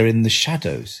her in the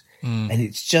shadows, and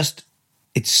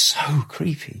it's so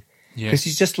creepy. Because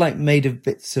she's just like made of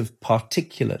bits of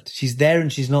particulate. She's there and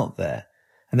she's not there.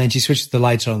 And then she switches the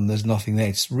light on and there's nothing there.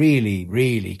 It's really,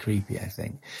 really creepy, I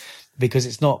think, because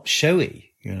it's not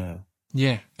showy, you know.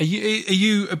 Yeah. Are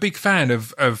you a big fan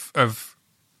of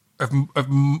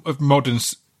modern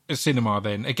cinema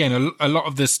then? Again, a lot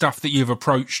of the stuff that you've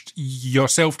approached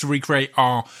yourself to recreate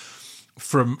are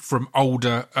from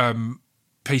older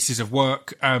pieces of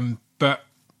work. But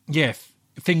yeah,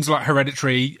 things like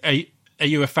Hereditary, are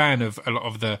you a fan of a lot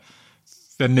of the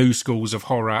new schools of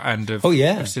horror and of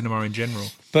cinema in general?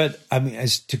 But I mean,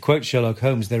 as to quote Sherlock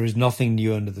Holmes, there is nothing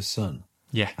new under the sun.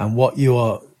 Yeah. And what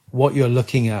you're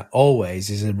looking at always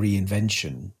is a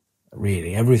reinvention.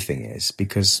 Really, everything is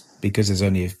because there's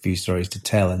only a few stories to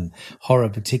tell, and horror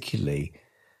particularly,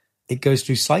 it goes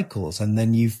through cycles, and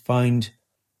then you find,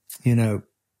 you know,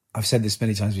 I've said this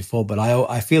many times before, but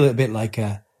I feel a bit like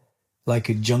a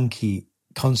junkie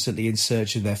constantly in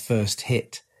search of their first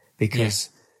hit because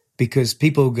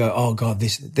people go, oh God,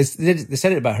 this they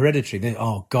said it about Hereditary.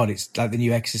 Oh God, it's like the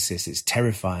new Exorcist. It's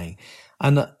terrifying.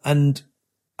 And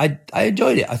I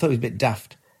enjoyed it. I thought it was a bit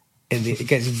daft. It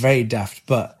gets very daft,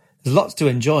 but there's lots to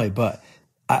enjoy, but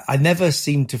I never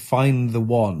seem to find the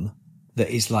one that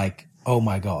is like, oh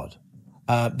my God.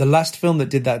 The last film that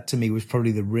did that to me was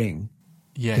probably The Ring.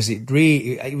 Yeah. Because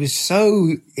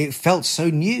it felt so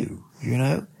new, you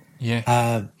know?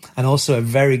 Yeah. And also a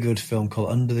very good film called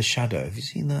Under the Shadow. Have you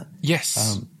seen that?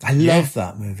 Yes. I love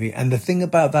that movie. And the thing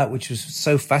about that, which was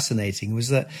so fascinating, was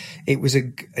that it was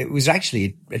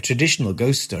actually a traditional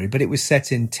ghost story, but it was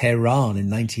set in Tehran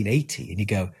in 1980. And you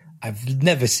go, I've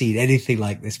never seen anything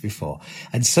like this before.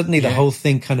 And suddenly the whole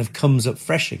thing kind of comes up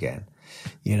fresh again,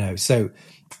 you know? So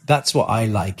that's what I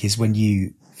like, is when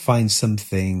you find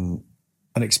something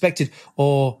unexpected,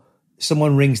 or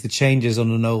someone rings the changes on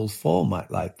an old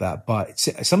format like that. But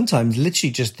sometimes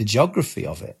literally just the geography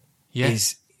of it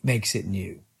makes it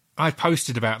new. I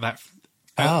posted about that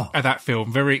that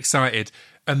film, very excited,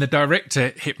 and the director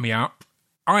hit me up.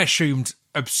 I assumed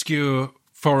obscure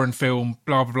foreign film,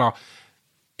 blah blah blah.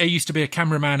 He used to be a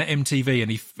cameraman at MTV,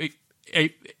 and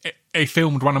he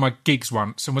filmed one of my gigs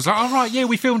once and was like, "All right, yeah,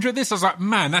 we filmed you at this." I was like,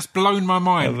 "Man, that's blown my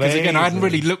mind," because again, I hadn't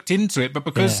really looked into it, but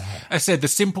because I said the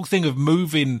simple thing of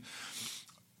moving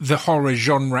the horror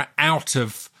genre out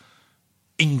of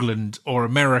England or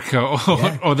America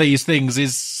or these things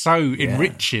is so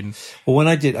enriching. Well, when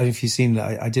I don't know if you've seen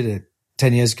that, I did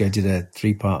 10 years ago, I did a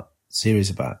 3-part series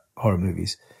about horror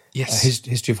movies. Yes.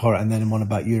 History of horror, and then one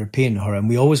about European horror. And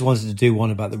we always wanted to do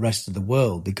one about the rest of the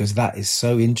world, because that is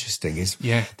so interesting.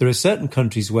 There are certain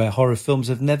countries where horror films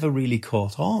have never really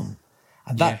caught on.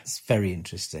 And that's very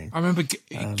interesting. I remember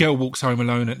Girl Walks Home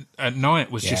Alone at Night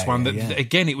was just one that,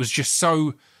 again, it was just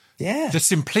so... the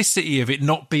simplicity of it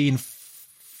not being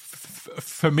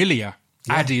familiar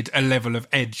added a level of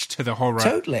edge to the horror.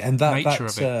 Totally, and nature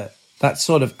of it. That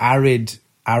sort of arid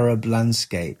Arab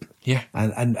landscape. Yeah,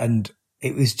 and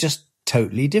it was just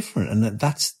totally different, and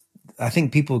that's. I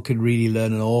think people could really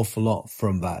learn an awful lot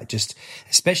from that. Just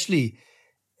especially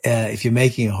if you're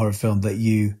making a horror film,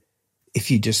 if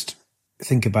you just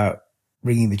think about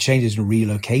bringing the changes and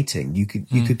relocating, you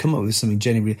could come up with something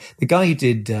genuinely. The guy who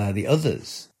did The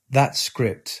Others. That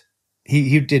script,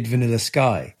 he did Vanilla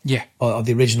Sky. Yeah. Or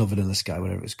the original Vanilla Sky,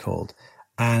 whatever it was called.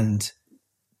 And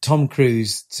Tom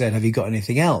Cruise said, "Have you got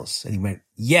anything else?" And he went,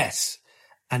 "Yes."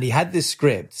 And he had this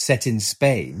script set in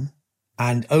Spain.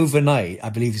 And overnight, I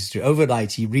believe it's true,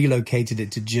 overnight he relocated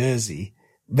it to Jersey,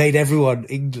 made everyone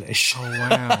English. Oh,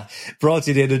 wow. Brought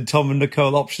it in, and Tom and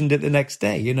Nicole optioned it the next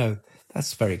day. You know,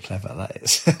 that's very clever, that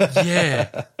is.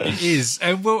 Yeah, it is.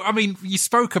 Well, I mean, you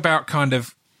spoke about kind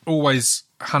of always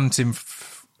hunting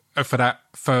for that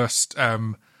first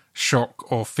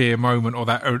shock or fear moment, or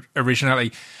that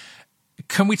originality.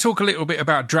 Can we talk a little bit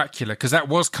about Dracula, because that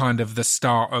was kind of the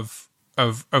start of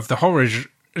the horror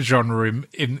genre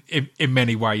in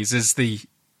many ways, as the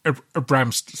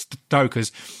Bram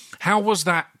Stoker's. How was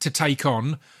that to take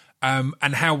on,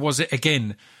 and how was it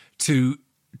again to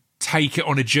take it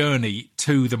on a journey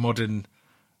to the modern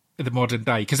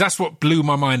day? Because that's what blew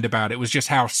my mind about it, was just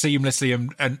how seamlessly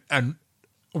and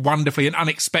wonderfully and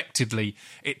unexpectedly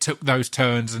it took those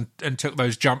turns and took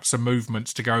those jumps and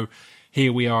movements to go,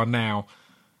 here we are now,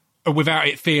 without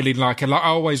it feeling like I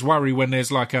always worry when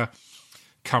there's like a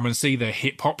come and see the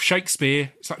hip hop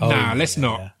Shakespeare. It's like,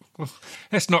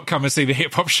 let's not come and see the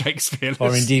hip hop Shakespeare.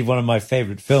 Or indeed one of my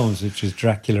favourite films, which was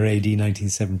Dracula AD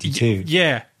 1972.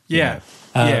 Yeah.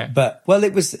 But well,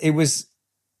 it was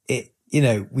you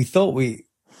know, we thought we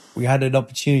had an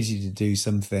opportunity to do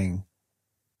something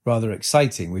rather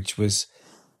exciting, which was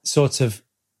sort of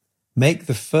make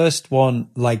the first one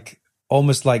like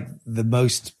almost like the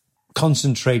most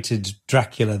concentrated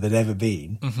Dracula that ever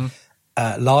been,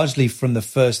 largely from the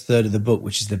first third of the book,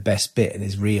 which is the best bit and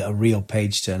is a real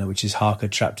page turner, which is Harker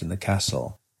trapped in the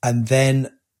castle. And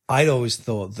then I'd always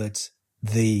thought that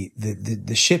the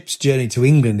ship's journey to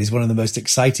England is one of the most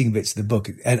exciting bits of the book,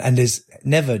 and is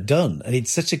never done. And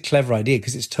it's such a clever idea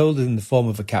because it's told in the form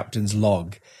of a captain's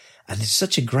log. And it's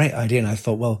such a great idea. And I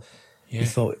thought, we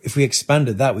thought if we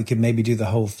expanded that, we could maybe do the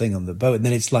whole thing on the boat. And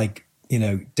then it's like, you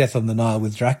know, Death on the Nile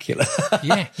with Dracula.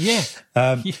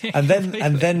 And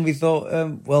then we thought,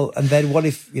 and then what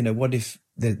if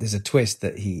there's a twist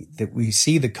that we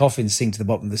see the coffin sink to the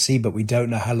bottom of the sea, but we don't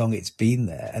know how long it's been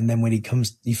there. And then when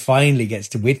he finally gets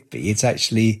to Whitby, it's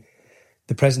actually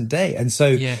the present day. And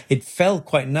so it fell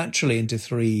quite naturally into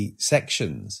 3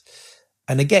 sections.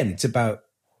 And again, it's about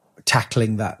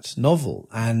tackling that novel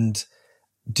and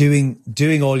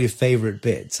doing all your favorite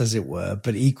bits, as it were,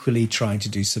 but equally trying to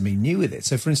do something new with it.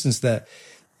 So for instance,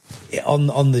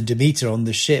 on the Demeter, on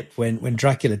the ship, when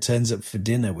Dracula turns up for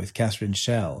dinner with Catherine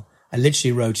Schell, I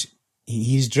literally wrote,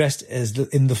 he's dressed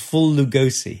in the full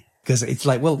Lugosi, because it's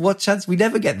like, well, what chance? We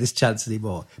never get this chance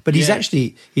anymore. But he's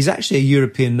actually a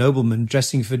European nobleman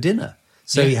dressing for dinner.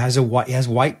 So he has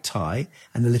white tie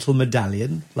and a little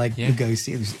medallion like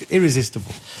Lugosi. It was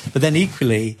irresistible. But then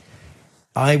equally,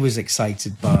 I was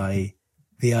excited by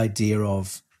the idea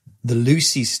of the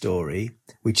Lucy story,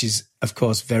 which is, of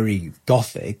course, very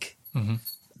gothic,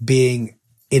 being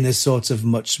in a sort of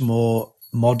much more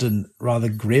modern, rather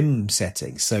grim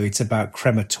setting. So it's about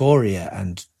crematoria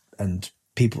and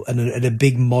people and a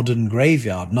big modern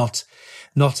graveyard, not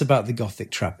about the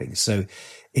gothic trappings. So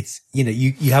it's,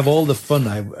 you have all the fun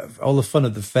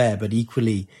of the fair, but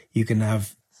equally you can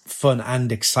have fun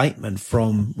and excitement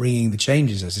from ringing the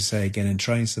changes, as I say again, and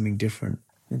trying something different.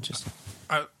 Interesting.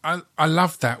 I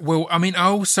love that. Well, I mean, I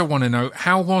also want to know,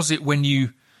 how was it when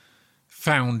you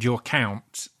found your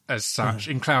count as such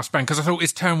in Klaus Bang? Because I thought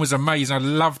his turn was amazing. I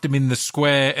loved him in the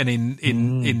square and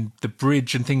in the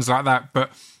bridge and things like that, but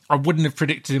I wouldn't have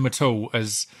predicted him at all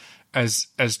as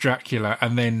Dracula.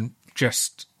 And then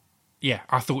just,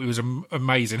 I thought it was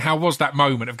amazing. How was that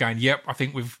moment of going, yep, I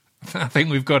think we've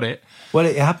got it? Well,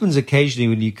 it happens occasionally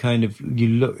when you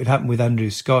look. It happened with Andrew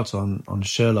Scott on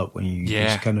Sherlock, when you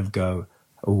just kind of go,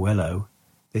 oh, hello,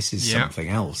 this is something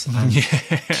else. And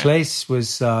Claes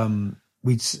was our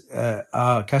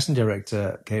casting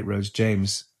director, Kate Rhodes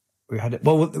James.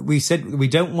 We said we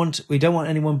don't want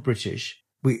anyone British.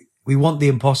 We want the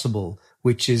impossible,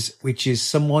 which is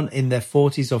someone in their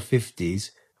 40s or 50s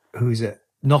who's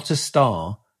not a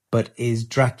star but is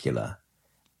Dracula.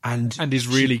 And is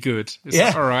really good. Is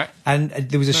that all right? And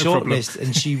there was a short list,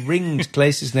 and she ringed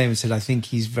Claes's name and said, I think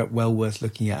he's well worth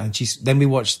looking at. And then we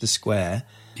watched The Square.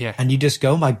 Yeah. And you just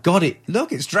go, oh my God,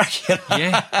 it's Dracula.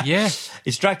 Yeah.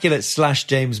 It's Dracula /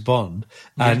 James Bond.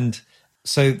 Yeah. And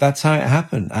so that's how it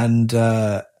happened. And,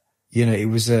 it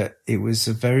was a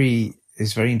very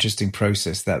interesting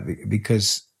process, that,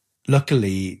 because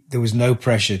luckily there was no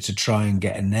pressure to try and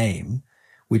get a name,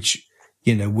 which,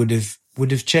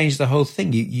 would have changed the whole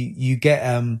thing. You get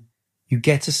a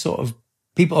sort of,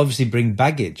 people obviously bring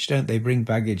baggage, don't they? Bring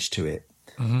baggage to it.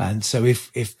 Mm-hmm. And so if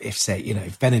say,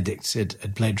 if Benedict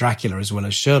had played Dracula as well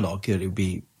as Sherlock, it would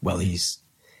be,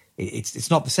 it's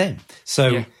not the same.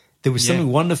 So there was something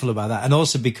wonderful about that. And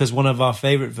also because one of our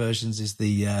favorite versions is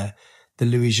the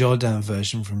Louis Jourdan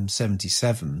version from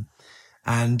 1977.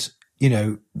 And,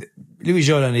 Louis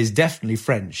Jourdan is definitely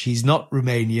French. He's not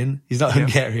Romanian. He's not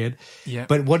Hungarian. Yeah.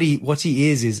 But what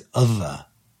he is other.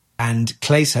 And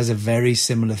Claes has a very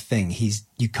similar thing.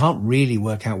 You can't really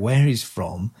work out where he's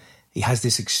from. He has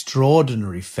this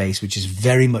extraordinary face, which is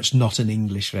very much not an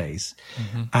English face.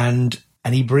 Mm-hmm. And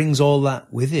he brings all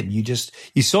that with him. You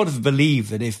sort of believe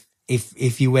that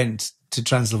if you went to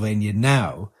Transylvania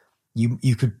now,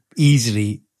 you could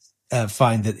easily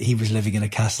find that he was living in a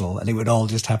castle and it would all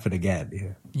just happen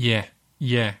again. Yeah,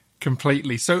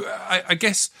 completely. So I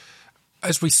guess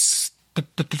as we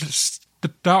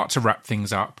start to wrap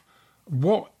things up,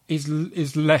 what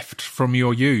is left from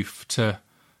your youth to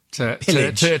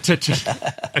choose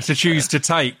to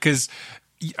take? Because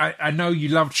I know you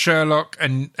loved Sherlock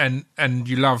and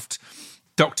you loved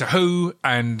Doctor Who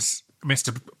and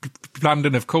Mr.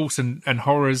 London, of course, and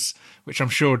horrors, which I'm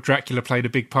sure Dracula played a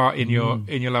big part in your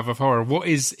love of horror. What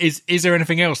is there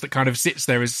anything else that kind of sits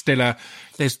there as still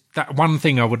there's that one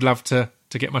thing I would love to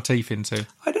get my teeth into?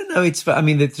 I don't know.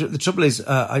 The trouble is,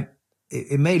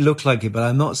 it may look like it, but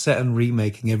I'm not set on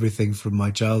remaking everything from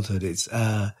my childhood. It's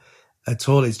at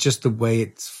all. It's just the way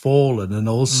it's fallen, and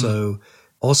also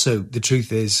the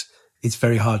truth is, it's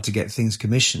very hard to get things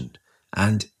commissioned,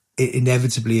 and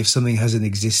inevitably, if something has an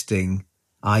existing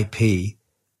IP,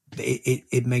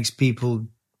 it makes people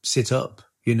sit up.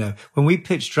 When we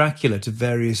pitched Dracula to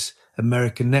various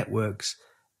American networks,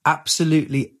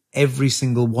 absolutely every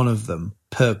single one of them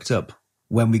perked up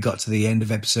when we got to the end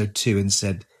of episode 2 and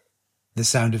said the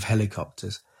sound of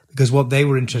helicopters, because what they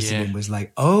were interested in was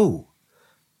like, oh,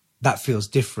 that feels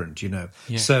different, Yeah.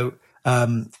 So,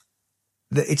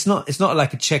 it's not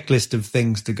like a checklist of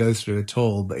things to go through at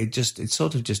all, but it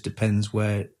sort of just depends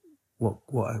what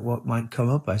might come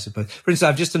up, I suppose. For instance,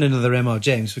 I've just done another M.R.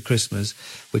 James for Christmas,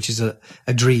 which is a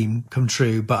dream come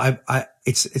true, but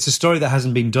it's a story that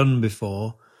hasn't been done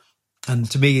before.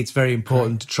 And to me, it's very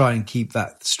important to try and keep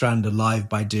that strand alive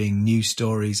by doing new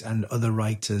stories and other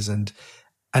writers and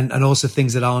also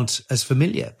things that aren't as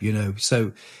familiar,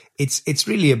 So it's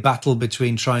really a battle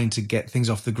between trying to get things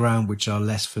off the ground which are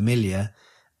less familiar,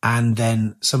 and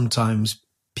then sometimes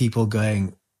people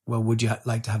going, well, would you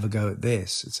like to have a go at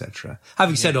this, etc.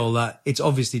 Having said all that, it's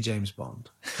obviously James Bond.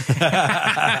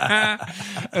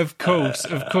 Of course.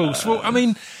 Well, I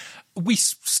mean, we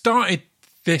started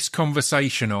this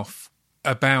conversation off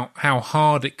about how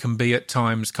hard it can be at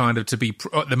times, kind of, to be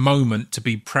at the moment to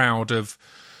be proud of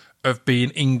being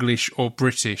English or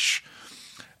British.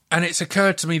 And it's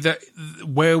occurred to me that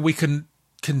where we can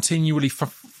continually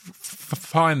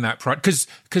find that pride, because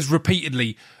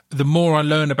repeatedly the more I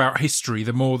learn about history,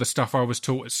 the more the stuff I was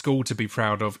taught at school to be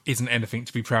proud of isn't anything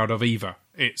to be proud of either.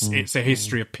 It's a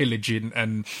history of pillaging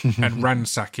and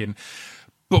ransacking.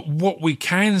 But what we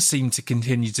can seem to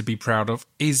continue to be proud of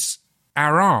is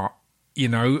our art. You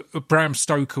know, Bram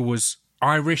Stoker was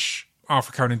Irish,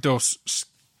 Arthur Conan Doyle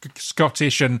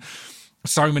Scottish, and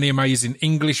so many amazing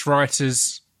English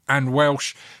writers and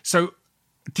Welsh. So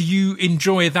do you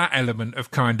enjoy that element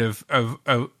of kind of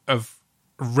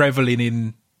reveling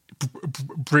in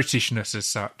Britishness as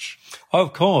such?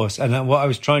 Of course. And what I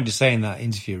was trying to say in that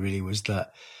interview really was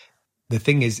that the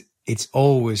thing is, it's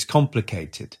always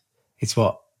complicated. It's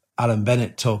what Alan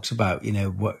Bennett talks about, you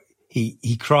know, what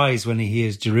he cries when he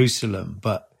hears Jerusalem,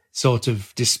 but sort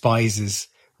of despises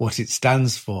what it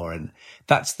stands for. And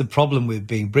that's the problem with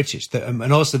being British.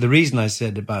 And also the reason I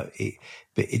said about it,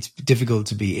 but it's difficult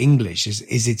to be English is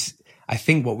it's, I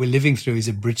think what we're living through is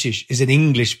an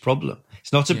English problem.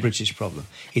 It's not a British problem.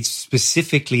 It's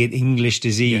specifically an English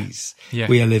disease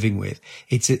we are living with.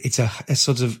 It's a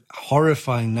sort of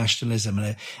horrifying nationalism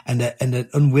and an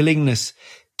unwillingness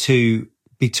to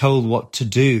be told what to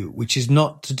do, which is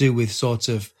not to do with sort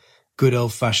of good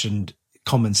old fashioned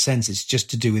common sense. It's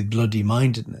just to do with bloody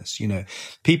mindedness. You know,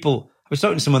 I was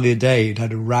talking to someone the other day who'd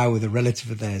had a row with a relative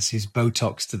of theirs who's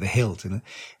Botox to the hilt.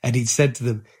 And he'd said to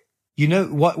them, you know,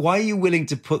 why are you willing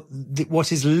to put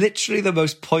what is literally the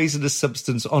most poisonous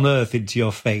substance on earth into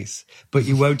your face, but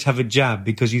you won't have a jab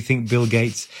because you think Bill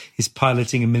Gates is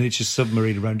piloting a miniature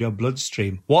submarine around your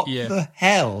bloodstream? What the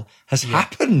hell has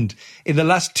happened in the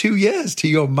last 2 years to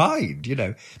your mind? You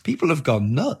know, people have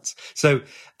gone nuts. So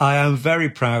I am very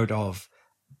proud of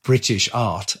British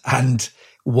art and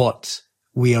what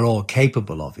we are all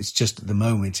capable of. It's just at the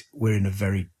moment we're in a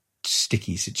very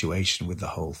sticky situation with the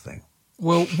whole thing.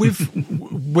 Well,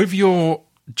 with your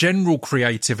general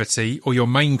creativity or your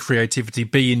main creativity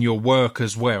being your work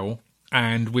as well,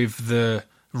 and with the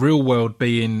real world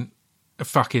being a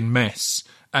fucking mess,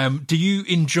 do you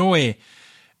enjoy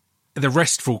the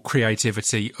restful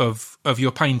creativity of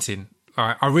your painting?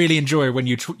 I really enjoy when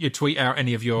you tweet out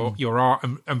any of your art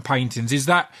and paintings. Is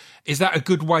that a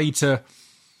good way to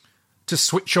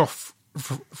switch off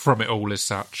from it all as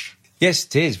such? Yes,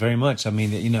 it is very much. I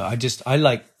mean, you know, I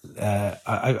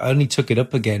only took it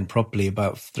up again properly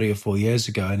about 3 or 4 years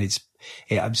ago, and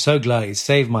I'm so glad it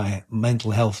saved my mental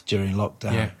health during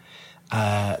lockdown.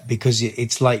 Because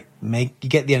it's like you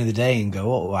get the end of the day and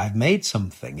go, oh, I've made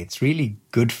something. It's really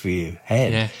good for your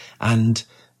head. Yeah. And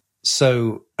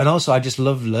also I just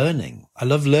love learning. I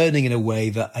love learning in a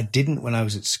way that I didn't when I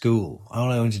was at school.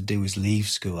 All I wanted to do was leave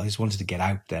school. I just wanted to get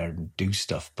out there and do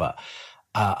stuff. But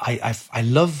I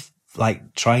love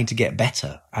like trying to get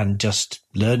better and just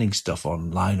learning stuff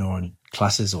online or on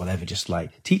classes or whatever. Just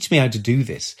like teach me how to do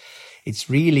this. It's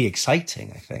really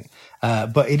exciting, I think.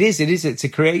 But it's a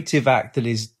creative act that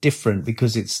is different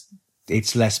because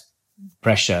it's less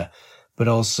pressure, but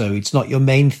also it's not your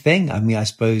main thing. I mean, I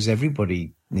suppose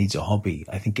everybody needs a hobby.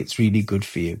 I think it's really good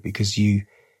for you because you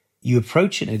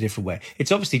approach it in a different way.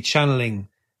 It's obviously channeling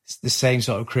the same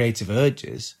sort of creative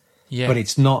urges, but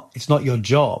it's not your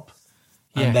job.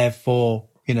 And therefore,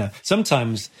 you know,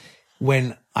 sometimes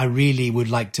when I really would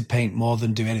like to paint more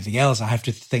than do anything else, I have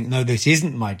to think, no, this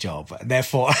isn't my job.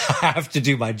 Therefore, I have to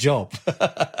do my job.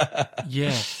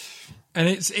 Yeah. And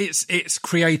it's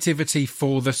creativity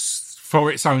for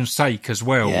its own sake as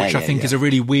well, which I think is a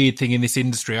really weird thing in this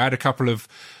industry. I had a couple of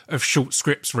short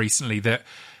scripts recently that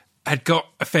had got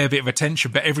a fair bit of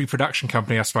attention, but every production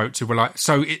company I spoke to were like,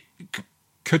 so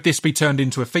could this be turned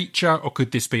into a feature or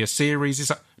could this be a series? It's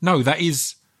like, no, that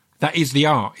is the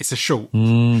art. It's a short.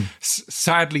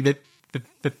 Sadly, that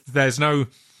there's no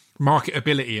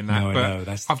marketability in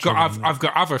that. I've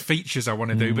got other features I want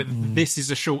to do, but this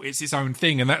is a short. It's its own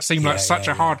thing, and that seemed like such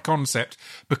a hard concept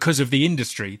because of the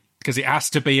industry. Because it has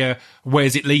to be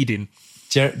where's it leading?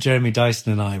 Jeremy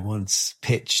Dyson and I once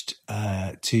pitched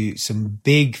to some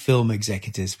big film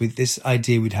executives with this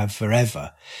idea we'd have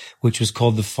forever, which was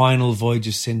called The Final Voyage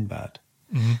of Sinbad.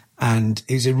 Mm-hmm. And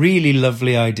it was a really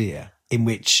lovely idea in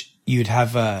which you'd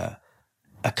have a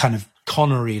kind of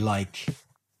Connery-like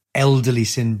elderly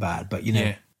Sinbad, but, you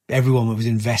know, everyone was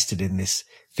invested in this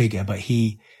figure, but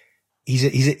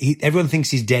everyone thinks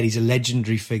he's dead. He's a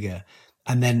legendary figure.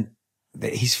 And then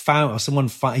he's found, or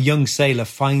a young sailor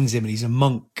finds him and he's a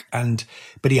monk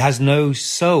but he has no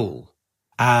soul.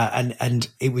 And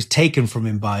it was taken from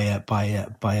him by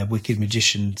a wicked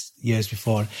magician years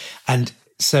before. And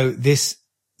so this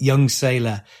young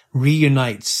sailor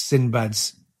reunites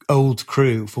Sinbad's old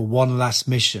crew for one last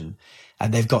mission.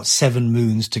 and they've got 7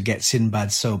 moons to get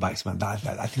Sinbad's soul back to man. I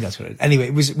think that's what it is. Anyway,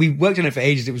 we worked on it for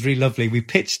ages. It was really lovely. We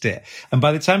pitched it. And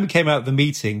by the time we came out of the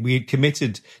meeting, we had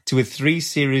committed to a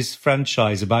 3-series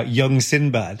franchise about young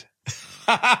Sinbad.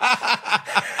 And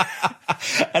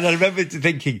I remember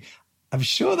thinking, I'm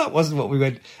sure that wasn't what we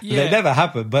went. Yeah. It never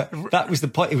happened, but that was the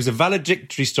point. It was a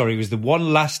valedictory story. It was the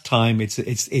one last time.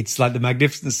 It's like the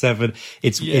Magnificent Seven.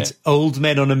 It's old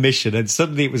men on a mission, and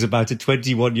suddenly it was about a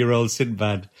 21-year-old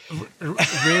Sinbad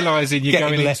realizing you're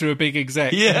going into a big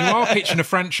exec. Yeah. You are pitching a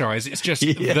franchise. It's just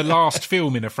the last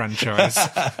film in a franchise.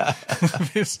 I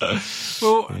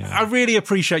really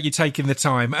appreciate you taking the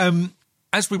time.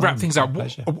 As we wrap things up,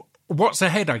 what's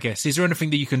ahead, I guess? Is there anything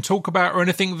that you can talk about, or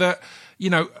anything that,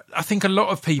 I think a lot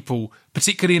of people,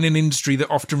 particularly in an industry that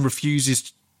often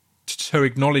refuses to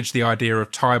acknowledge the idea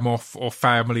of time off or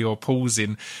family or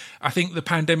pausing, I think the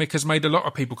pandemic has made a lot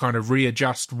of people kind of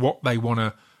readjust what they want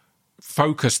to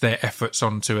focus their efforts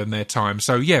onto and their time.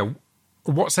 So,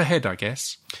 what's ahead, I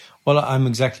guess? Well, I'm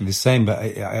exactly the same, but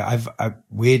I've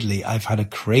had a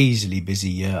crazily busy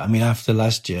year. I mean, after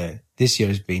last year, this year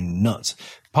has been nuts,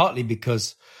 partly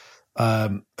because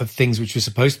of things which were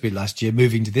supposed to be last year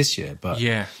moving to this year. But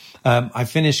I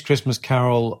finished Christmas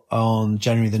Carol on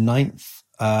January the 9th,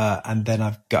 and then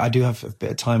I do have a bit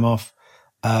of time off.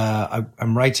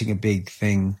 I'm writing a big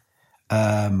thing,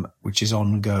 which is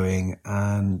ongoing,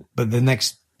 but the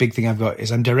next big thing I've got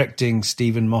is I'm directing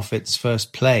Stephen Moffat's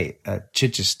first play at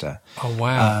Chichester. Oh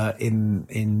wow!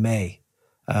 In May,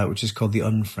 which is called The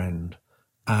Unfriend,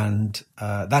 and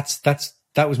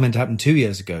that was meant to happen 2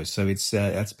 years ago, so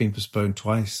that's been postponed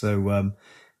twice. So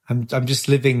I'm just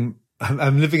living.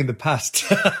 I'm living in the past.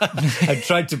 I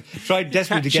tried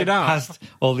desperately to get past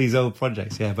all these old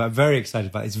projects. Yeah, but I'm very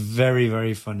excited about it. It's very,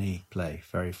 very funny play.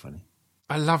 Very funny.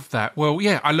 I love that. Well,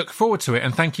 I look forward to it,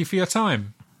 and thank you for your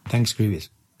time. Thanks, Grievous.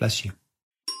 Bless you.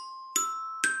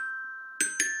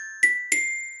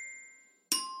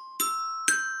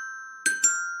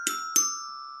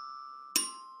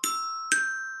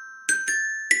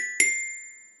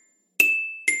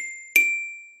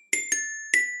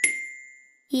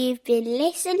 You've been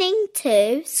listening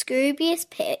to Scroobius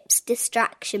Pip's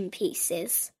Distraction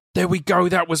Pieces. There we go.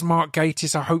 That was Mark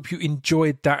Gatiss. I hope you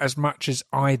enjoyed that as much as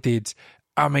I did.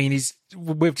 I mean,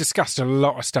 we've discussed a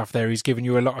lot of stuff there. He's given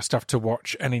you a lot of stuff to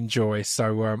watch and enjoy.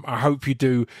 So I hope you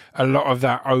do a lot of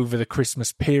that over the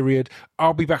Christmas period.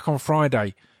 I'll be back on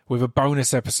Friday with a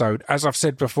bonus episode. As I've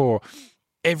said before,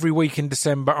 every week in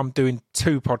December, I'm doing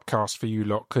 2 podcasts for you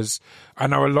lot, because I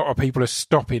know a lot of people are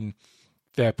stopping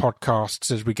their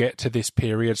podcasts as we get to this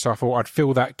period. So I thought I'd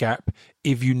fill that gap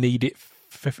if you need it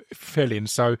filling.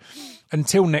 So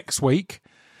until next week,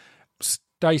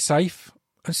 stay safe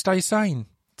and stay sane.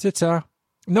 Ta-ta.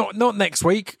 Not next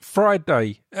week,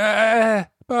 Friday. Bye.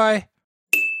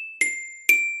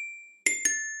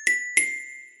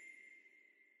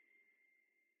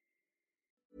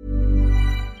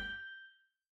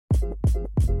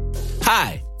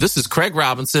 Hi, this is Craig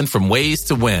Robinson from Ways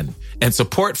to Win, and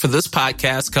support for this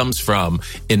podcast comes from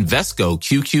Invesco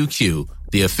QQQ,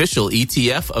 the official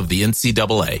ETF of the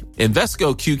NCAA.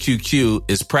 Invesco QQQ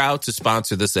is proud to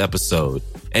sponsor this episode,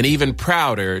 and even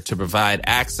prouder to provide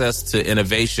access to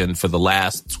innovation for the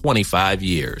last 25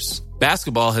 years.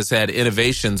 Basketball has had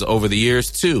innovations over the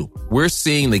years, too. We're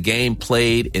seeing the game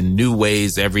played in new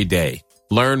ways every day.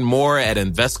 Learn more at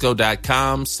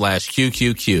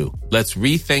Invesco.com/QQQ. Let's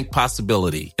rethink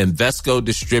possibility. Invesco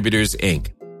Distributors,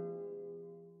 Inc.